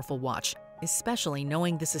 it's a powerful watch, especially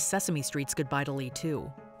knowing this is Sesame Street's goodbye to Lee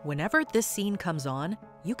too. Whenever this scene comes on,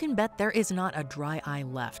 you can bet there is not a dry eye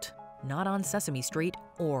left. Not on Sesame Street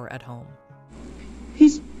or at home.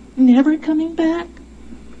 He's never coming back?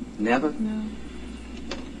 Never? No.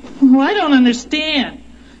 Oh, I don't understand.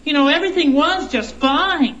 Everything was just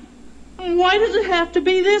fine. Why does it have to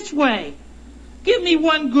be this way? Give me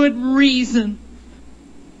one good reason.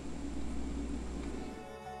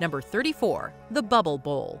 Number 34, The Bubble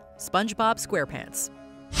Bowl, SpongeBob SquarePants.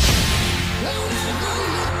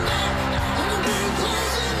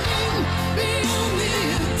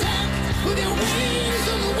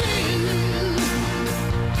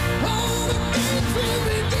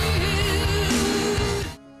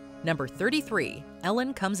 Number 33,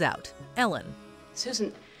 Ellen Comes Out, Ellen.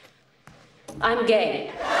 Susan, I'm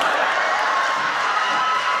gay.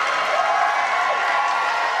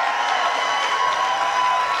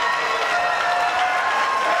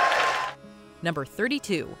 Number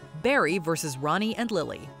 32, Barry versus Ronnie and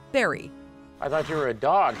Lily, Barry. I thought you were a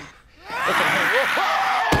dog.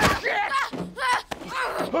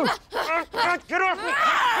 Get off me!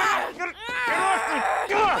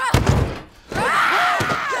 Get off me!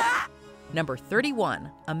 Number 31,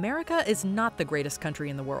 America is not the greatest country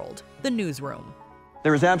in the world, The Newsroom.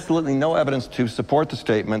 There is absolutely no evidence to support the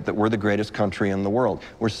statement that we're the greatest country in the world.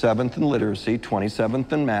 We're 7th in literacy,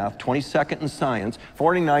 27th in math, 22nd in science,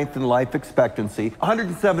 49th in life expectancy,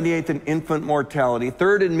 178th in infant mortality,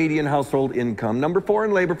 3rd in median household income, number 4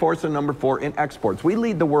 in labor force, and number 4 in exports. We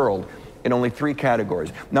lead the world in only 3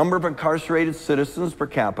 categories: number of incarcerated citizens per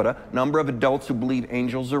capita, number of adults who believe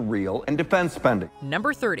angels are real, and defense spending.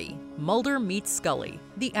 Number 30, Mulder Meets Scully,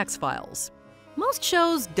 The X-Files. Most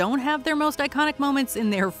shows don't have their most iconic moments in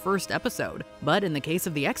their first episode, but in the case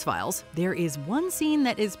of The X-Files, there is one scene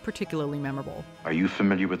that is particularly memorable. Are you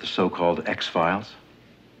familiar with the so-called X-Files?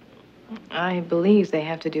 I believe they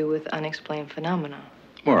have to do with unexplained phenomena.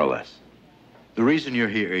 More or less. The reason you're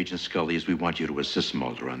here, Agent Scully, is we want you to assist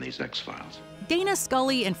Mulder on these X-Files. Dana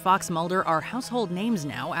Scully and Fox Mulder are household names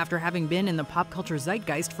now after having been in the pop culture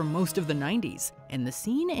zeitgeist for most of the 90s, and the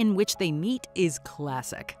scene in which they meet is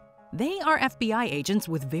classic. They are FBI agents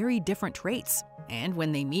with very different traits, and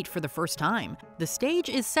when they meet for the first time, the stage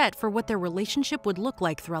is set for what their relationship would look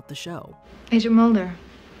like throughout the show. Agent Mulder,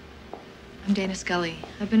 I'm Dana Scully.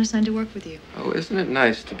 I've been assigned to work with you. Oh, isn't it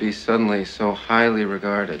nice to be suddenly so highly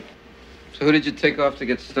regarded? So who did you take off to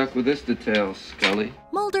get stuck with this detail, Scully?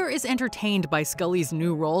 Mulder is entertained by Scully's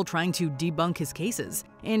new role trying to debunk his cases,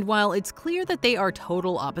 and while it's clear that they are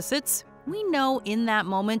total opposites, we know in that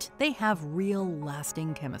moment they have real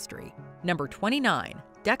lasting chemistry. Number 29,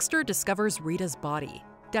 Dexter discovers Rita's body.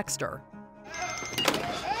 Dexter.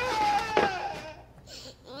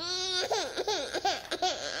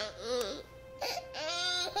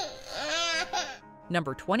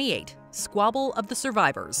 Number 28, Squabble of the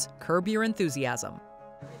Survivors. Curb Your Enthusiasm.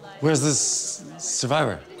 Where's this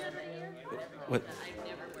survivor? What?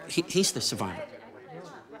 He's the survivor.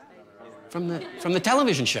 From the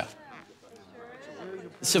television show.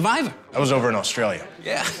 Survivor. I was over in Australia.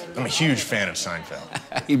 Yeah. I'm a huge fan of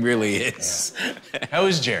Seinfeld. He really is. Yeah. How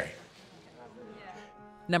is Jerry?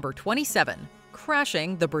 Number 27,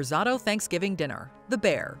 Crashing the Berzatto Thanksgiving Dinner. The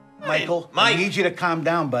Bear. Michael, I need you to calm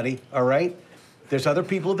down, buddy, all right? There's other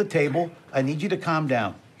people at the table. I need you to calm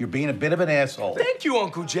down. You're being a bit of an asshole. Thank you,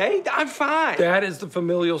 Uncle Jay. I'm fine. That is the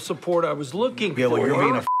familial support I was looking Yeah, for. well, you're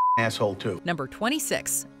being a asshole, too. Number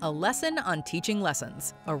 26, A Lesson on Teaching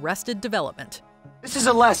Lessons. Arrested Development. This is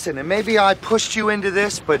a lesson, and maybe I pushed you into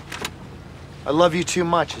this, but I love you too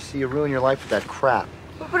much to see you ruin your life with that crap.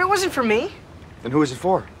 But it wasn't for me. Then who is it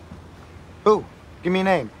for? Who? Give me a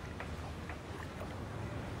name.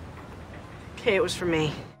 Okay, it was for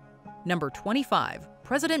me. Number 25,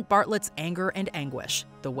 President Bartlett's Anger and Anguish.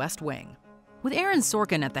 The West Wing. With Aaron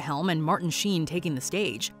Sorkin at the helm and Martin Sheen taking the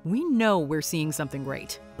stage, we know we're seeing something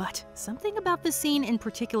great. But something about this scene in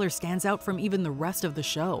particular stands out from even the rest of the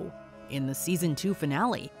show. In the Season 2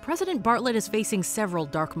 finale, President Bartlett is facing several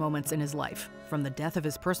dark moments in his life, from the death of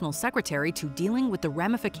his personal secretary to dealing with the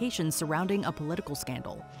ramifications surrounding a political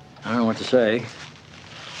scandal. I don't know what to say.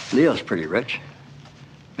 Leo's pretty rich.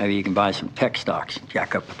 Maybe you can buy some tech stocks and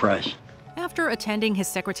jack up the price. After attending his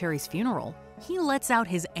secretary's funeral, he lets out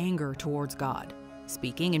his anger towards God.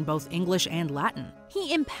 Speaking in both English and Latin,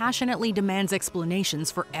 he impassionately demands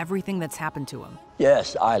explanations for everything that's happened to him.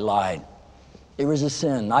 Yes, I lied. It was a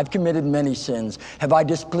sin. I've committed many sins. Have I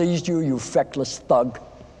displeased you, you feckless thug?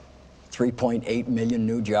 3.8 million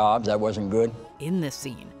new jobs, that wasn't good? In this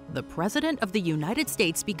scene, the President of the United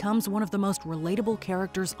States becomes one of the most relatable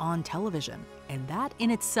characters on television, and that in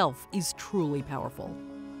itself is truly powerful.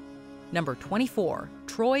 Number 24,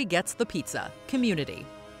 Troy Gets the Pizza. Community.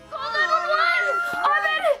 Call 911!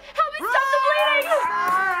 Armin! Help me stop the bleeding!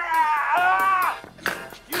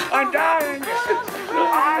 I'm dying!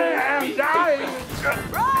 I am dying!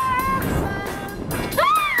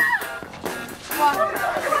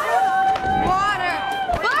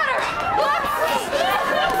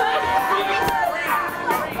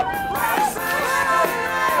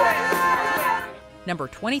 Number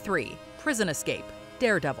 23, Prison Escape.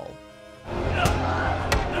 Daredevil.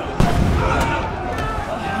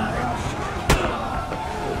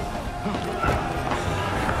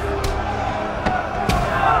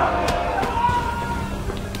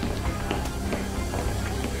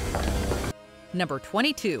 Number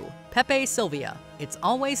 22, Pepe Sylvia. It's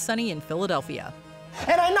Always Sunny in Philadelphia.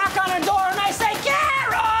 And I knock on her door and I say,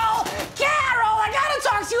 Carol! Carol, I gotta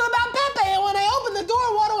talk to you about Pepe. And when I open the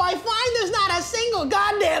door, what do I find? There's not a single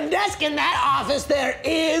goddamn desk in that office. There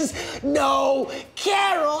is no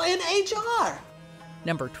Carol in HR.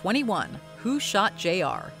 Number 21, Who Shot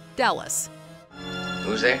JR? Dallas.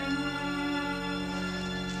 Who's there?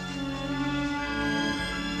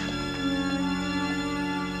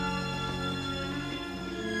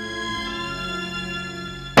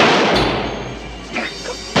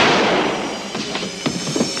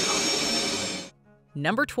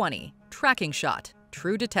 Number 20, Tracking Shot.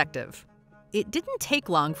 True Detective. It didn't take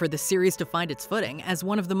long for the series to find its footing, as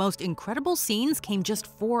one of the most incredible scenes came just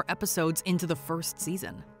 4 episodes into the first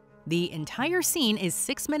season. The entire scene is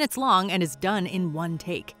 6 minutes long and is done in one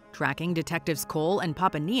take, tracking detectives Cole and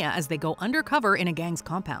Papa Nia as they go undercover in a gang's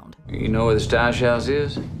compound. You know where the stash house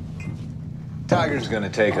is? Tiger's gonna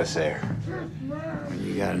take us there.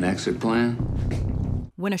 You got an exit plan?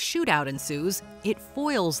 When a shootout ensues, it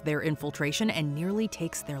foils their infiltration and nearly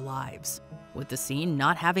takes their lives. With the scene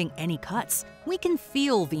not having any cuts, we can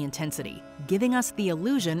feel the intensity, giving us the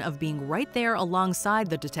illusion of being right there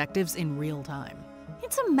alongside the detectives in real time.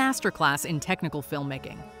 It's a masterclass in technical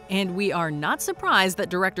filmmaking, and we are not surprised that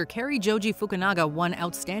director Cary Joji Fukunaga won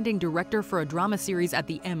Outstanding Director for a Drama Series at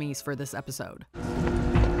the Emmys for this episode.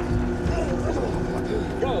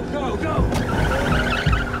 Go, go, go!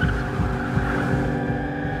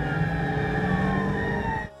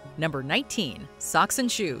 Number 19, Socks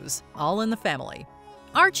and Shoes, All in the Family.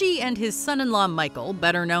 Archie and his son-in-law Michael,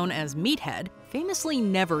 better known as Meathead, famously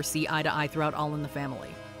never see eye to eye throughout All in the Family.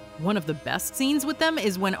 One of the best scenes with them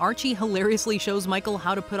is when Archie hilariously shows Michael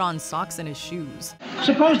how to put on socks in his shoes.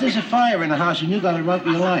 Suppose there's a fire in the house and you gotta run for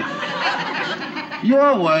your life.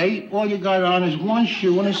 Your way, all you got on is one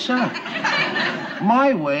shoe and a sock.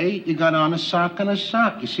 My way, you got on a sock and a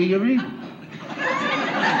sock. You see, you're even.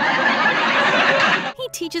 He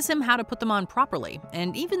teaches him how to put them on properly,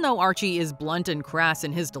 and even though Archie is blunt and crass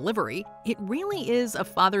in his delivery, it really is a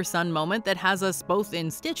father-son moment that has us both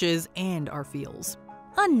in stitches and our feels.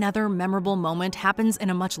 Another memorable moment happens in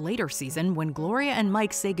a much later season when Gloria and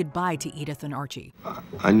Mike say goodbye to Edith and Archie.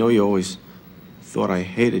 I know you always thought I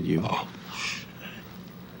hated you. Oh.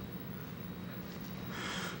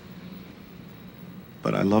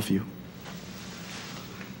 But I love you.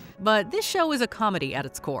 But this show is a comedy at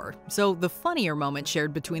its core, so the funnier moment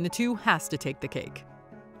shared between the two has to take the cake.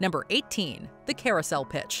 Number 18, The Carousel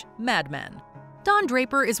Pitch, Mad Men. Don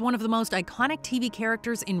Draper is one of the most iconic TV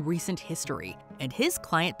characters in recent history, and his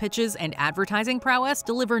client pitches and advertising prowess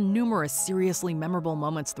deliver numerous seriously memorable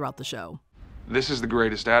moments throughout the show. This is the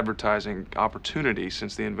greatest advertising opportunity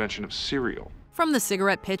since the invention of cereal. From the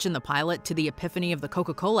cigarette pitch in the pilot to the epiphany of the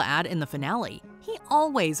Coca-Cola ad in the finale, he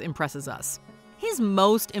always impresses us. His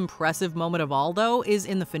most impressive moment of all, though, is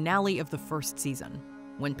in the finale of the first season.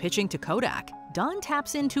 When pitching to Kodak, Don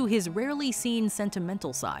taps into his rarely seen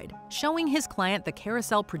sentimental side, showing his client the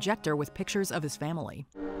carousel projector with pictures of his family.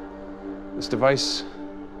 This device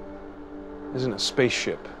isn't a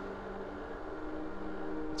spaceship.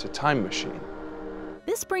 It's a time machine.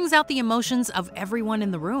 This brings out the emotions of everyone in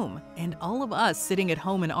the room, and all of us sitting at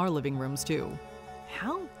home in our living rooms too.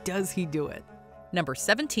 How does he do it? Number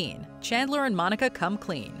 17, Chandler and Monica Come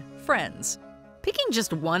Clean, Friends. Picking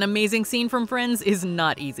just one amazing scene from Friends is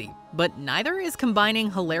not easy, but neither is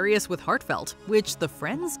combining hilarious with heartfelt, which the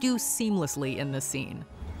Friends do seamlessly in this scene.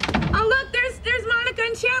 Oh, look, there's Monica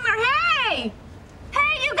and Chandler. Hey!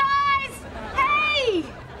 Hey, you guys! Hey!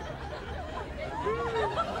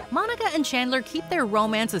 Monica and Chandler keep their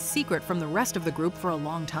romance a secret from the rest of the group for a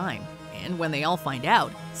long time, and when they all find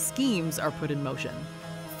out, schemes are put in motion.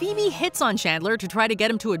 Phoebe hits on Chandler to try to get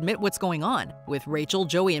him to admit what's going on, with Rachel,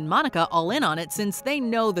 Joey, and Monica all in on it since they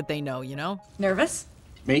know that they know, you know? Nervous?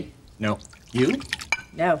 Me? No. You?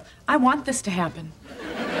 No. I want this to happen.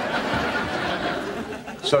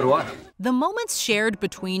 So do I. The moments shared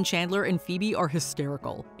between Chandler and Phoebe are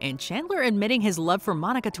hysterical, and Chandler admitting his love for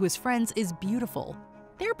Monica to his friends is beautiful.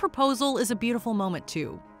 Their proposal is a beautiful moment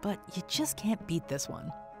too, but you just can't beat this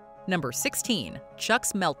one. Number 16,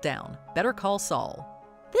 Chuck's Meltdown, Better Call Saul.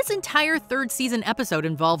 This entire third season episode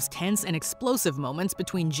involves tense and explosive moments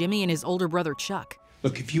between Jimmy and his older brother Chuck.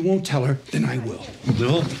 Look, if you won't tell her, then I will.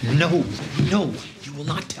 No, you will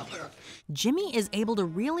not tell her. Jimmy is able to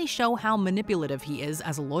really show how manipulative he is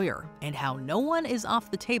as a lawyer, and how no one is off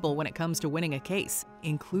the table when it comes to winning a case,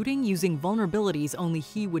 including using vulnerabilities only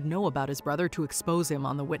he would know about his brother to expose him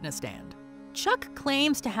on the witness stand. Chuck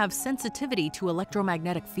claims to have sensitivity to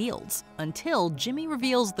electromagnetic fields, until Jimmy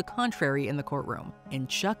reveals the contrary in the courtroom, and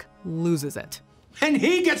Chuck loses it. And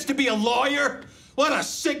he gets to be a lawyer? What a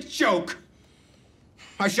sick joke!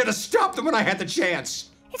 I should have stopped him when I had the chance.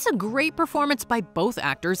 It's a great performance by both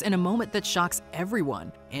actors in a moment that shocks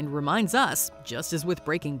everyone, and reminds us, just as with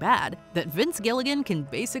Breaking Bad, that Vince Gilligan can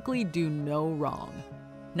basically do no wrong.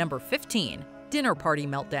 Number 15, Dinner Party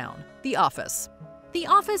Meltdown, The Office. The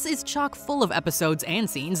Office is chock full of episodes and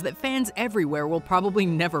scenes that fans everywhere will probably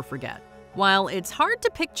never forget. While it's hard to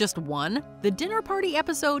pick just one, the dinner party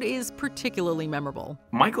episode is particularly memorable.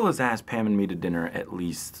 Michael has asked Pam and me to dinner at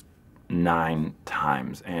least 9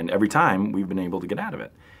 times, and every time we've been able to get out of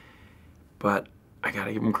it. But I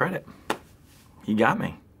gotta give him credit. He got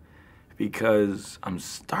me. Because I'm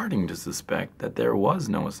starting to suspect that there was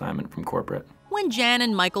no assignment from corporate. When Jan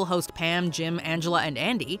and Michael host Pam, Jim, Angela, and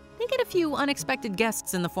Andy, they get a few unexpected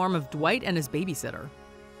guests in the form of Dwight and his babysitter.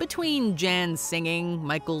 Between Jan's singing,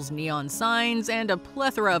 Michael's neon signs, and a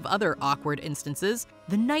plethora of other awkward instances,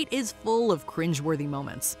 the night is full of cringeworthy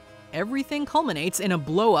moments. everything culminates in a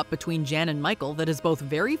blow-up between Jan and Michael that is both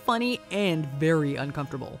very funny and very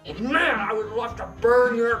uncomfortable. Man, I would love to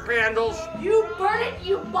burn your candles. You burn it,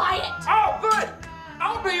 you buy it. Oh, good.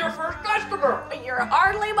 I'll be your first customer. But you're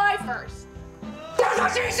hardly my first. That's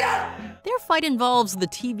what she said. Their fight involves the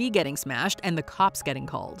TV getting smashed and the cops getting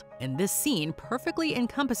called. And this scene perfectly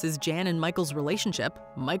encompasses Jan and Michael's relationship,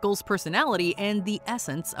 Michael's personality, and the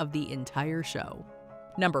essence of the entire show.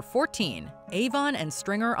 Number 14, Avon and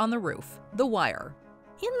Stringer on the Roof, The Wire.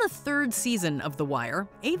 In the third season of The Wire,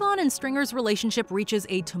 Avon and Stringer's relationship reaches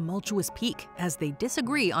a tumultuous peak as they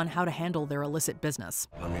disagree on how to handle their illicit business.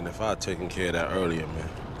 I mean, if I had taken care of that earlier, man,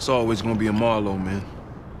 it's always gonna be a Marlowe, man.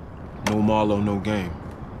 No Marlowe, no game.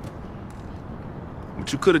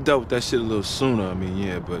 But you could have dealt with that shit a little sooner, I mean,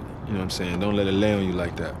 yeah, but you know what I'm saying? Don't let it lay on you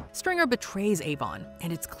like that. Stringer betrays Avon,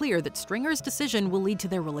 and it's clear that Stringer's decision will lead to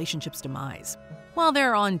their relationship's demise. While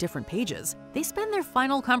they're on different pages, they spend their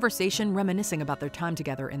final conversation reminiscing about their time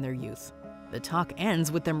together in their youth. The talk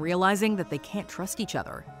ends with them realizing that they can't trust each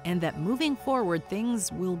other, and that moving forward,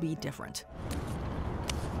 things will be different.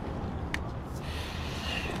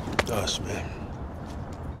 Us, man.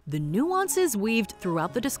 The nuances weaved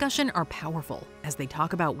throughout the discussion are powerful as they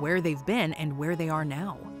talk about where they've been and where they are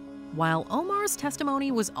now. While Omar's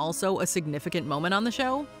testimony was also a significant moment on the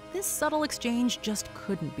show, this subtle exchange just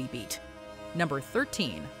couldn't be beat. Number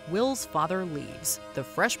 13, Will's Father Leaves, The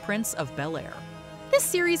Fresh Prince of Bel-Air. This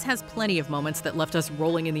series has plenty of moments that left us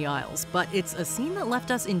rolling in the aisles, but it's a scene that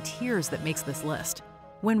left us in tears that makes this list.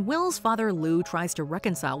 When Will's father Lou tries to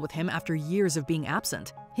reconcile with him after years of being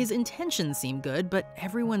absent, his intentions seem good, but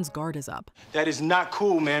everyone's guard is up. That is not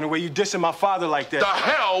cool, man, the way you dissing my father like that. The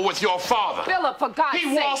hell with your father. Philip, for God's sake.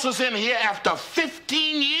 He waltzes in here after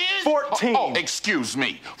 15 years? 14. Oh, excuse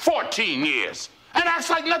me, 14 years. And acts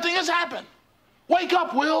like nothing has happened. Wake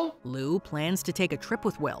up, Will. Lou plans to take a trip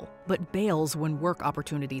with Will, but bails when work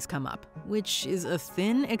opportunities come up, which is a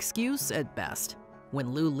thin excuse at best.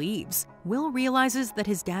 When Lou leaves, Will realizes that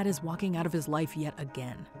his dad is walking out of his life yet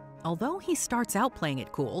again. Although he starts out playing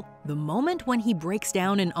it cool, the moment when he breaks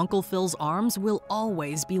down in Uncle Phil's arms will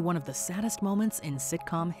always be one of the saddest moments in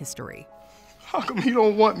sitcom history. How come you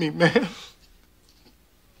don't want me, man?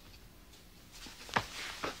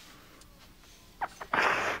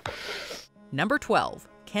 Number 12,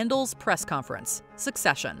 Kendall's press conference,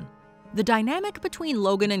 Succession. The dynamic between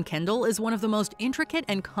Logan and Kendall is one of the most intricate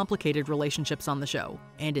and complicated relationships on the show.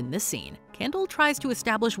 And in this scene, Kendall tries to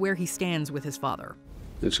establish where he stands with his father.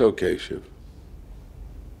 It's okay, Shiv.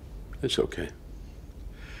 It's okay.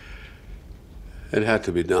 It had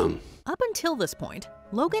to be done. Up until this point,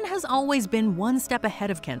 Logan has always been one step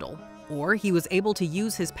ahead of Kendall, or he was able to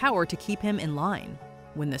use his power to keep him in line.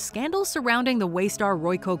 When the scandal surrounding the Waystar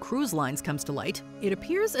Royco cruise lines comes to light, it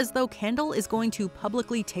appears as though Kendall is going to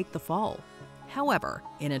publicly take the fall. However,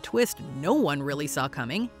 in a twist no one really saw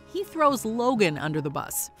coming, he throws Logan under the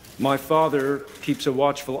bus. My father keeps a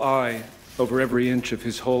watchful eye over every inch of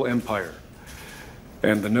his whole empire.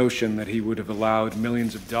 And the notion that he would have allowed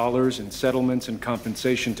millions of dollars in settlements and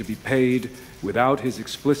compensation to be paid without his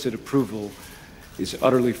explicit approval is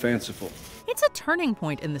utterly fanciful. It's a turning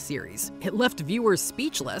point in the series. It left viewers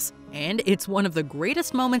speechless, and it's one of the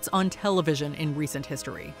greatest moments on television in recent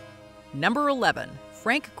history. Number 11,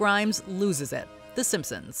 Frank Grimes loses it, The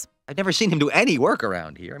Simpsons. I've never seen him do any work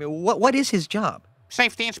around here. I mean, what is his job?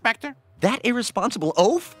 Safety inspector? That irresponsible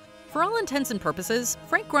oaf? For all intents and purposes,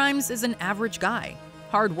 Frank Grimes is an average guy.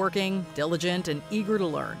 Hardworking, diligent, and eager to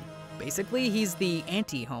learn. Basically, he's the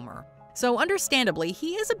anti-Homer. So understandably,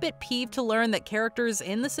 he is a bit peeved to learn that characters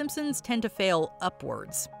in The Simpsons tend to fail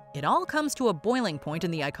upwards. It all comes to a boiling point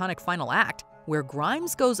in the iconic final act, where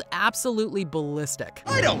Grimes goes absolutely ballistic.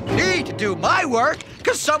 I don't need to do my work,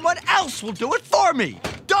 because someone else will do it for me.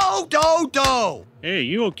 Do. Hey,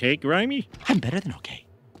 you okay, Grimey? I'm better than okay.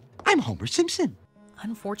 I'm Homer Simpson.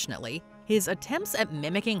 Unfortunately, his attempts at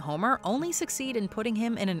mimicking Homer only succeed in putting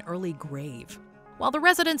him in an early grave. While the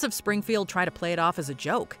residents of Springfield try to play it off as a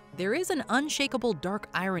joke, there is an unshakable dark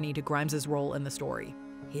irony to Grimes' role in the story.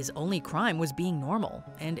 His only crime was being normal,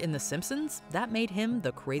 and in The Simpsons, that made him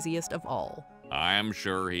the craziest of all. I'm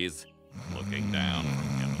sure he's looking down from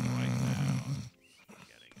heaven right now.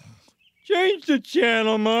 Change the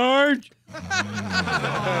channel, Marge! That's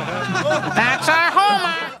our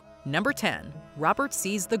Homer! Number 10, Robert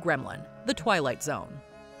sees the Gremlin, The Twilight Zone.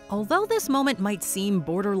 Although this moment might seem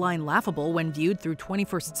borderline laughable when viewed through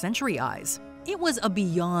 21st century eyes, it was a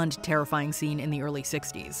beyond terrifying scene in the early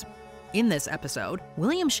 60s. In this episode,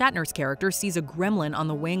 William Shatner's character sees a gremlin on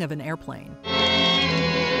the wing of an airplane.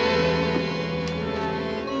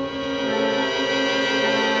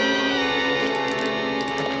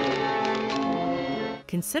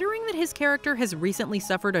 Considering that his character has recently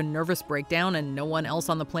suffered a nervous breakdown and no one else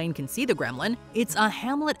on the plane can see the gremlin, it's a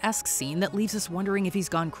Hamlet-esque scene that leaves us wondering if he's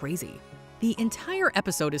gone crazy. The entire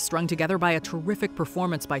episode is strung together by a terrific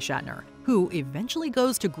performance by Shatner, who eventually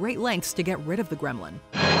goes to great lengths to get rid of the gremlin.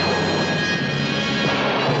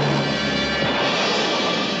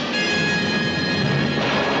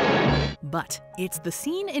 But it's the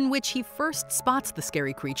scene in which he first spots the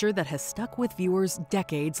scary creature that has stuck with viewers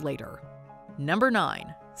decades later. Number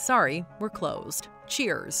 9. Sorry, we're closed.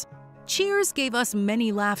 Cheers. Cheers gave us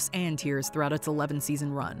many laughs and tears throughout its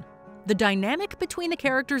 11-season run. The dynamic between the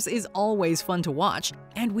characters is always fun to watch,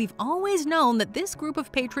 and we've always known that this group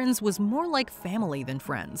of patrons was more like family than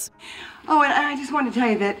friends. Oh, and I just want to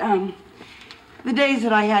tell you that the days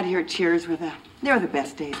that I had here at Cheers were the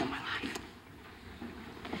best days of my life.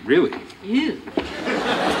 Really? You?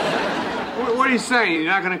 What are you saying?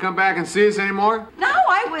 You're not going to come back and see us anymore? No,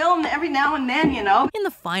 I will, and every now and then, you know. In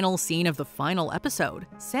the final scene of the final episode,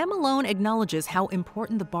 Sam Malone acknowledges how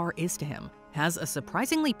important the bar is to him, has a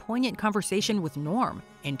surprisingly poignant conversation with Norm,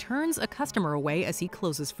 and turns a customer away as he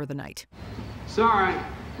closes for the night. Sorry,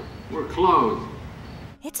 we're closed.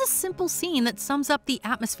 It's a simple scene that sums up the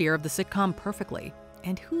atmosphere of the sitcom perfectly.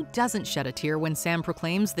 And who doesn't shed a tear when Sam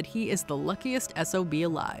proclaims that he is the luckiest SOB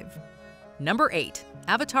alive? Number 8.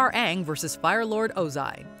 Avatar Aang vs. Fire Lord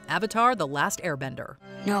Ozai. Avatar: The Last Airbender.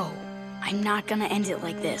 No, I'm not gonna end it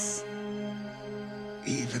like this.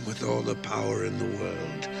 Even with all the power in the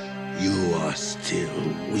world, you are still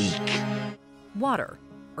weak. Water,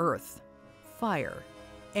 earth, fire,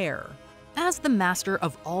 air. As the master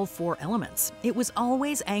of all 4 elements, it was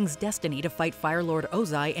always Aang's destiny to fight Fire Lord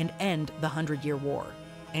Ozai and end the 100-Year War.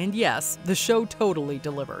 And yes, the show totally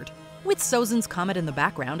delivered. With Sozin's comet in the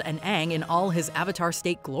background and Aang in all his Avatar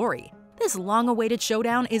state glory, this long-awaited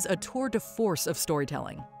showdown is a tour de force of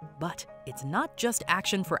storytelling. But it's not just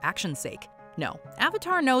action for action's sake. No,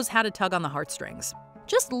 Avatar knows how to tug on the heartstrings.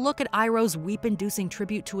 Just look at Iroh's weep-inducing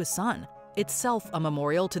tribute to his son, itself a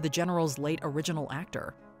memorial to the general's late original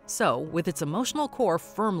actor. So, with its emotional core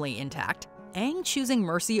firmly intact, Aang choosing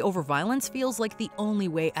mercy over violence feels like the only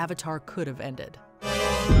way Avatar could have ended.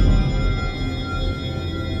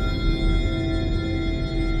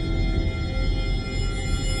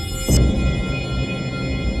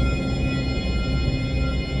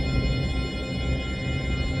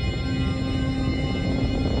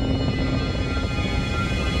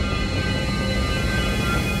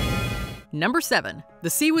 Number 7. The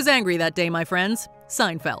sea was angry that day, my friends.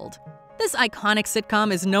 Seinfeld. This iconic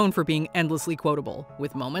sitcom is known for being endlessly quotable,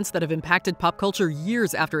 with moments that have impacted pop culture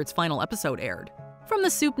years after its final episode aired. From the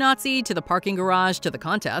soup Nazi to the parking garage to the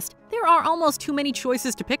contest, there are almost too many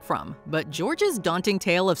choices to pick from, but George's daunting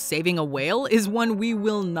tale of saving a whale is one we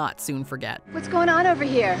will not soon forget. What's going on over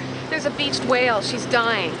here? There's a beached whale. She's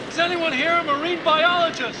dying. Is anyone here a marine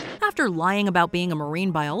biologist? After lying about being a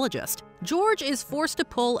marine biologist, George is forced to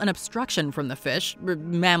pull an obstruction from the fish,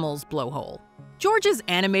 mammal's blowhole. George's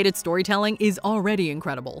animated storytelling is already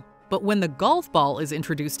incredible, but when the golf ball is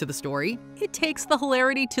introduced to the story, it takes the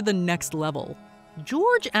hilarity to the next level.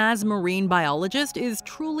 George as marine biologist is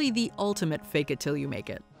truly the ultimate fake it till you make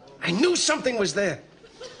it. I knew something was there.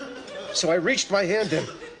 So I reached my hand in,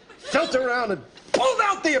 felt around, and pulled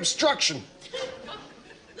out the obstruction.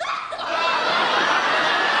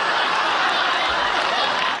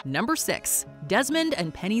 Number 6. Desmond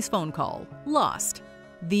and Penny's phone call. Lost.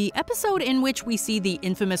 The episode in which we see the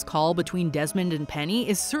infamous call between Desmond and Penny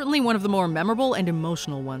is certainly one of the more memorable and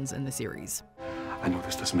emotional ones in the series. I know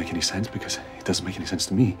this doesn't make any sense because it doesn't make any sense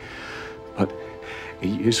to me, but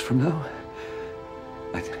 8 years from now,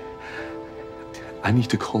 I need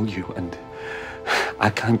to call you, and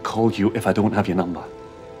I can't call you if I don't have your number.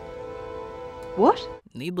 What?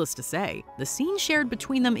 Needless to say, the scene shared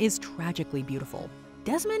between them is tragically beautiful.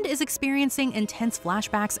 Desmond is experiencing intense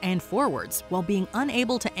flashbacks and forwards while being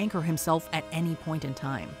unable to anchor himself at any point in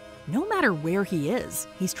time. No matter where he is,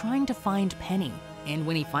 he's trying to find Penny. And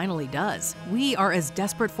when he finally does, we are as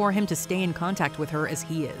desperate for him to stay in contact with her as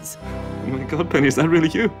he is. Oh my God, Penny, is that really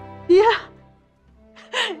you? Yeah.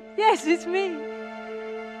 Yes, it's me.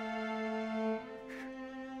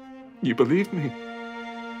 You believe me?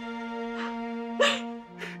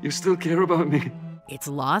 You still care about me? It's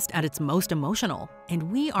Lost at its most emotional,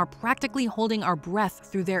 and we are practically holding our breath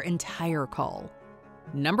through their entire call.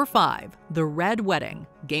 Number 5. The Red Wedding,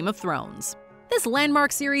 Game of Thrones. This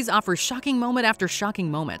landmark series offers shocking moment after shocking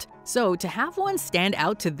moment, so to have one stand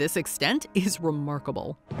out to this extent is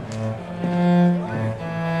remarkable.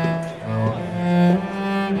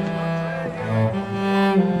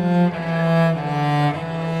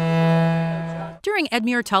 During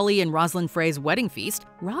Edmure Tully and Rosalind Frey's wedding feast,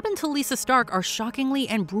 Robb and Talisa Stark are shockingly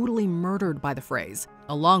and brutally murdered by the Freys,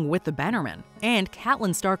 along with the Bannermen, and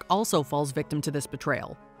Catelyn Stark also falls victim to this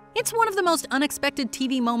betrayal. It's one of the most unexpected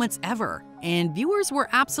TV moments ever, and viewers were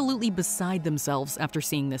absolutely beside themselves after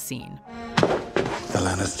seeing this scene. The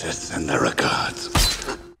Lannisters send their regards.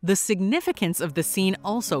 The significance of the scene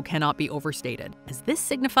also cannot be overstated, as this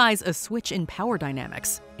signifies a switch in power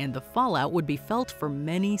dynamics, and the fallout would be felt for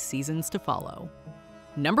many seasons to follow.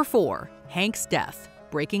 Number 4. Hank's death,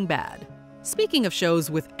 Breaking Bad. Speaking of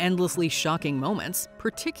shows with endlessly shocking moments,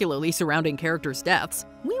 particularly surrounding characters' deaths,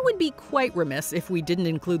 we would be quite remiss if we didn't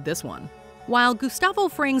include this one. While Gustavo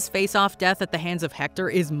Fring's face-off death at the hands of Hector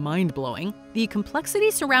is mind-blowing, the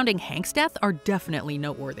complexities surrounding Hank's death are definitely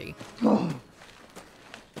noteworthy.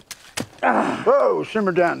 Whoa,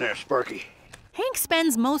 simmer down there, Sparky. Hank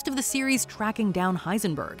spends most of the series tracking down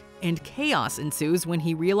Heisenberg, and chaos ensues when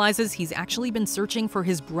he realizes he's actually been searching for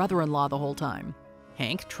his brother-in-law the whole time.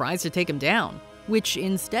 Hank tries to take him down, which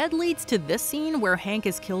instead leads to this scene where Hank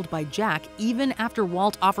is killed by Jack even after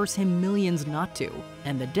Walt offers him millions not to,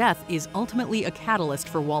 and the death is ultimately a catalyst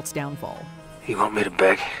for Walt's downfall. You want me to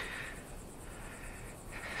beg?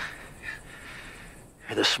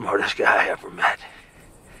 You're the smartest guy I ever met.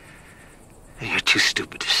 And you're too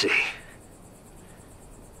stupid to see.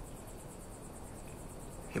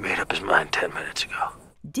 He made up his mind 10 minutes ago.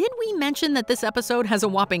 Did we mention that this episode has a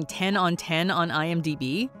whopping 10 on 10 on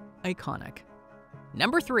IMDb? Iconic.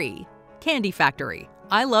 Number 3. Candy Factory,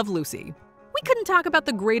 I Love Lucy. We couldn't talk about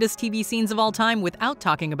the greatest TV scenes of all time without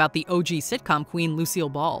talking about the OG sitcom queen Lucille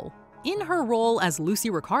Ball. In her role as Lucy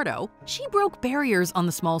Ricardo, she broke barriers on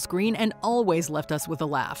the small screen and always left us with a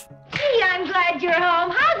laugh. Gee, I'm glad you're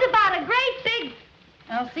home. How's about a great big...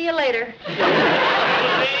 I'll see you later.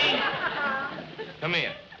 Come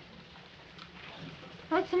here.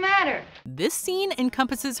 What's the matter? This scene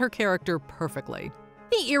encompasses her character perfectly.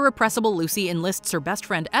 The irrepressible Lucy enlists her best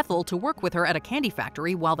friend Ethel to work with her at a candy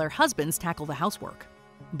factory while their husbands tackle the housework.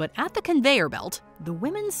 But at the conveyor belt, the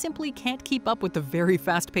women simply can't keep up with the very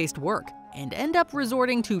fast-paced work and end up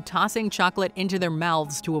resorting to tossing chocolate into their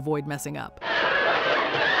mouths to avoid messing up.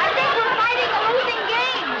 I think we're fighting a losing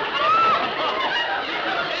game.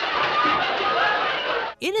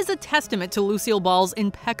 It is a testament to Lucille Ball's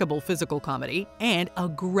impeccable physical comedy and a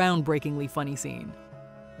groundbreakingly funny scene.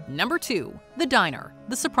 Number 2. The Diner,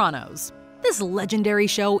 The Sopranos. This legendary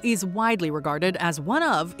show is widely regarded as one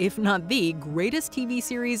of, if not the, greatest TV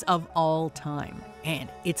series of all time. And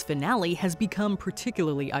its finale has become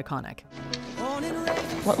particularly iconic.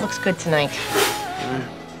 What looks good tonight? I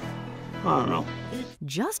don't know.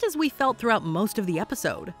 Just as we felt throughout most of the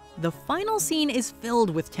episode, the final scene is filled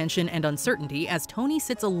with tension and uncertainty as Tony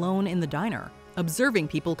sits alone in the diner, observing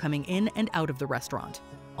people coming in and out of the restaurant.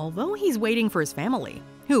 Although he's waiting for his family,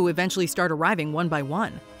 who eventually start arriving one by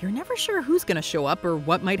one, you're never sure who's gonna show up or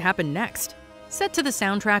what might happen next. Set to the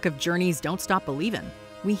soundtrack of Journey's Don't Stop Believin',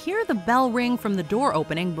 we hear the bell ring from the door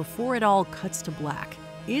opening before it all cuts to black.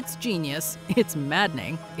 It's genius, it's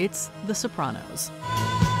maddening, it's The Sopranos.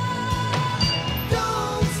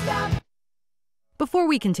 Before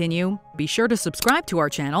we continue, be sure to subscribe to our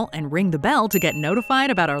channel and ring the bell to get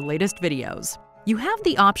notified about our latest videos. You have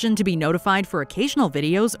the option to be notified for occasional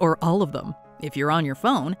videos or all of them. If you're on your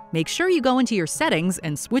phone, make sure you go into your settings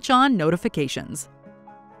and switch on notifications.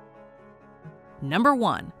 Number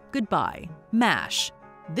 1. Goodbye, MASH.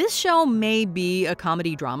 This show may be a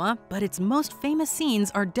comedy drama, but its most famous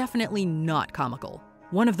scenes are definitely not comical.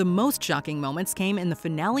 One of the most shocking moments came in the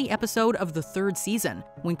finale episode of the 3rd season,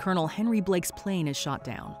 when Colonel Henry Blake's plane is shot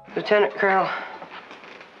down. Lieutenant Colonel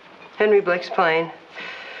Henry Blake's plane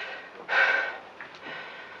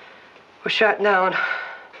was shot down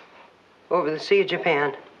over the Sea of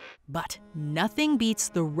Japan. But nothing beats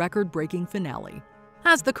the record-breaking finale.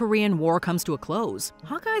 As the Korean War comes to a close,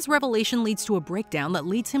 Hawkeye's revelation leads to a breakdown that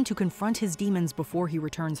leads him to confront his demons before he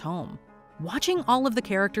returns home. Watching all of the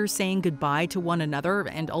characters saying goodbye to one another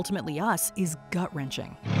and ultimately us is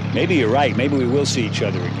gut-wrenching. Maybe you're right. Maybe we will see each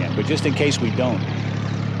other again. But just in case we don't,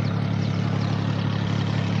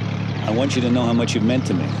 I want you to know how much you've meant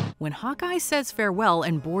to me. When Hawkeye says farewell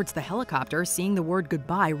and boards the helicopter, seeing the word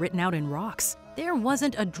goodbye written out in rocks, there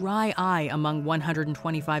wasn't a dry eye among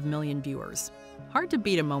 125 million viewers. Hard to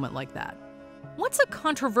beat a moment like that. What's a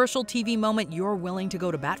controversial TV moment you're willing to go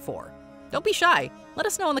to bat for? Don't be shy. Let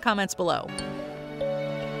us know in the comments below.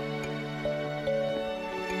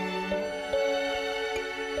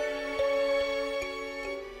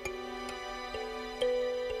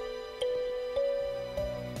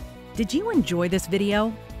 Did you enjoy this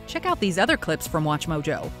video? Check out these other clips from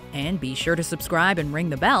WatchMojo, and be sure to subscribe and ring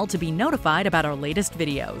the bell to be notified about our latest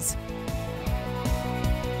videos.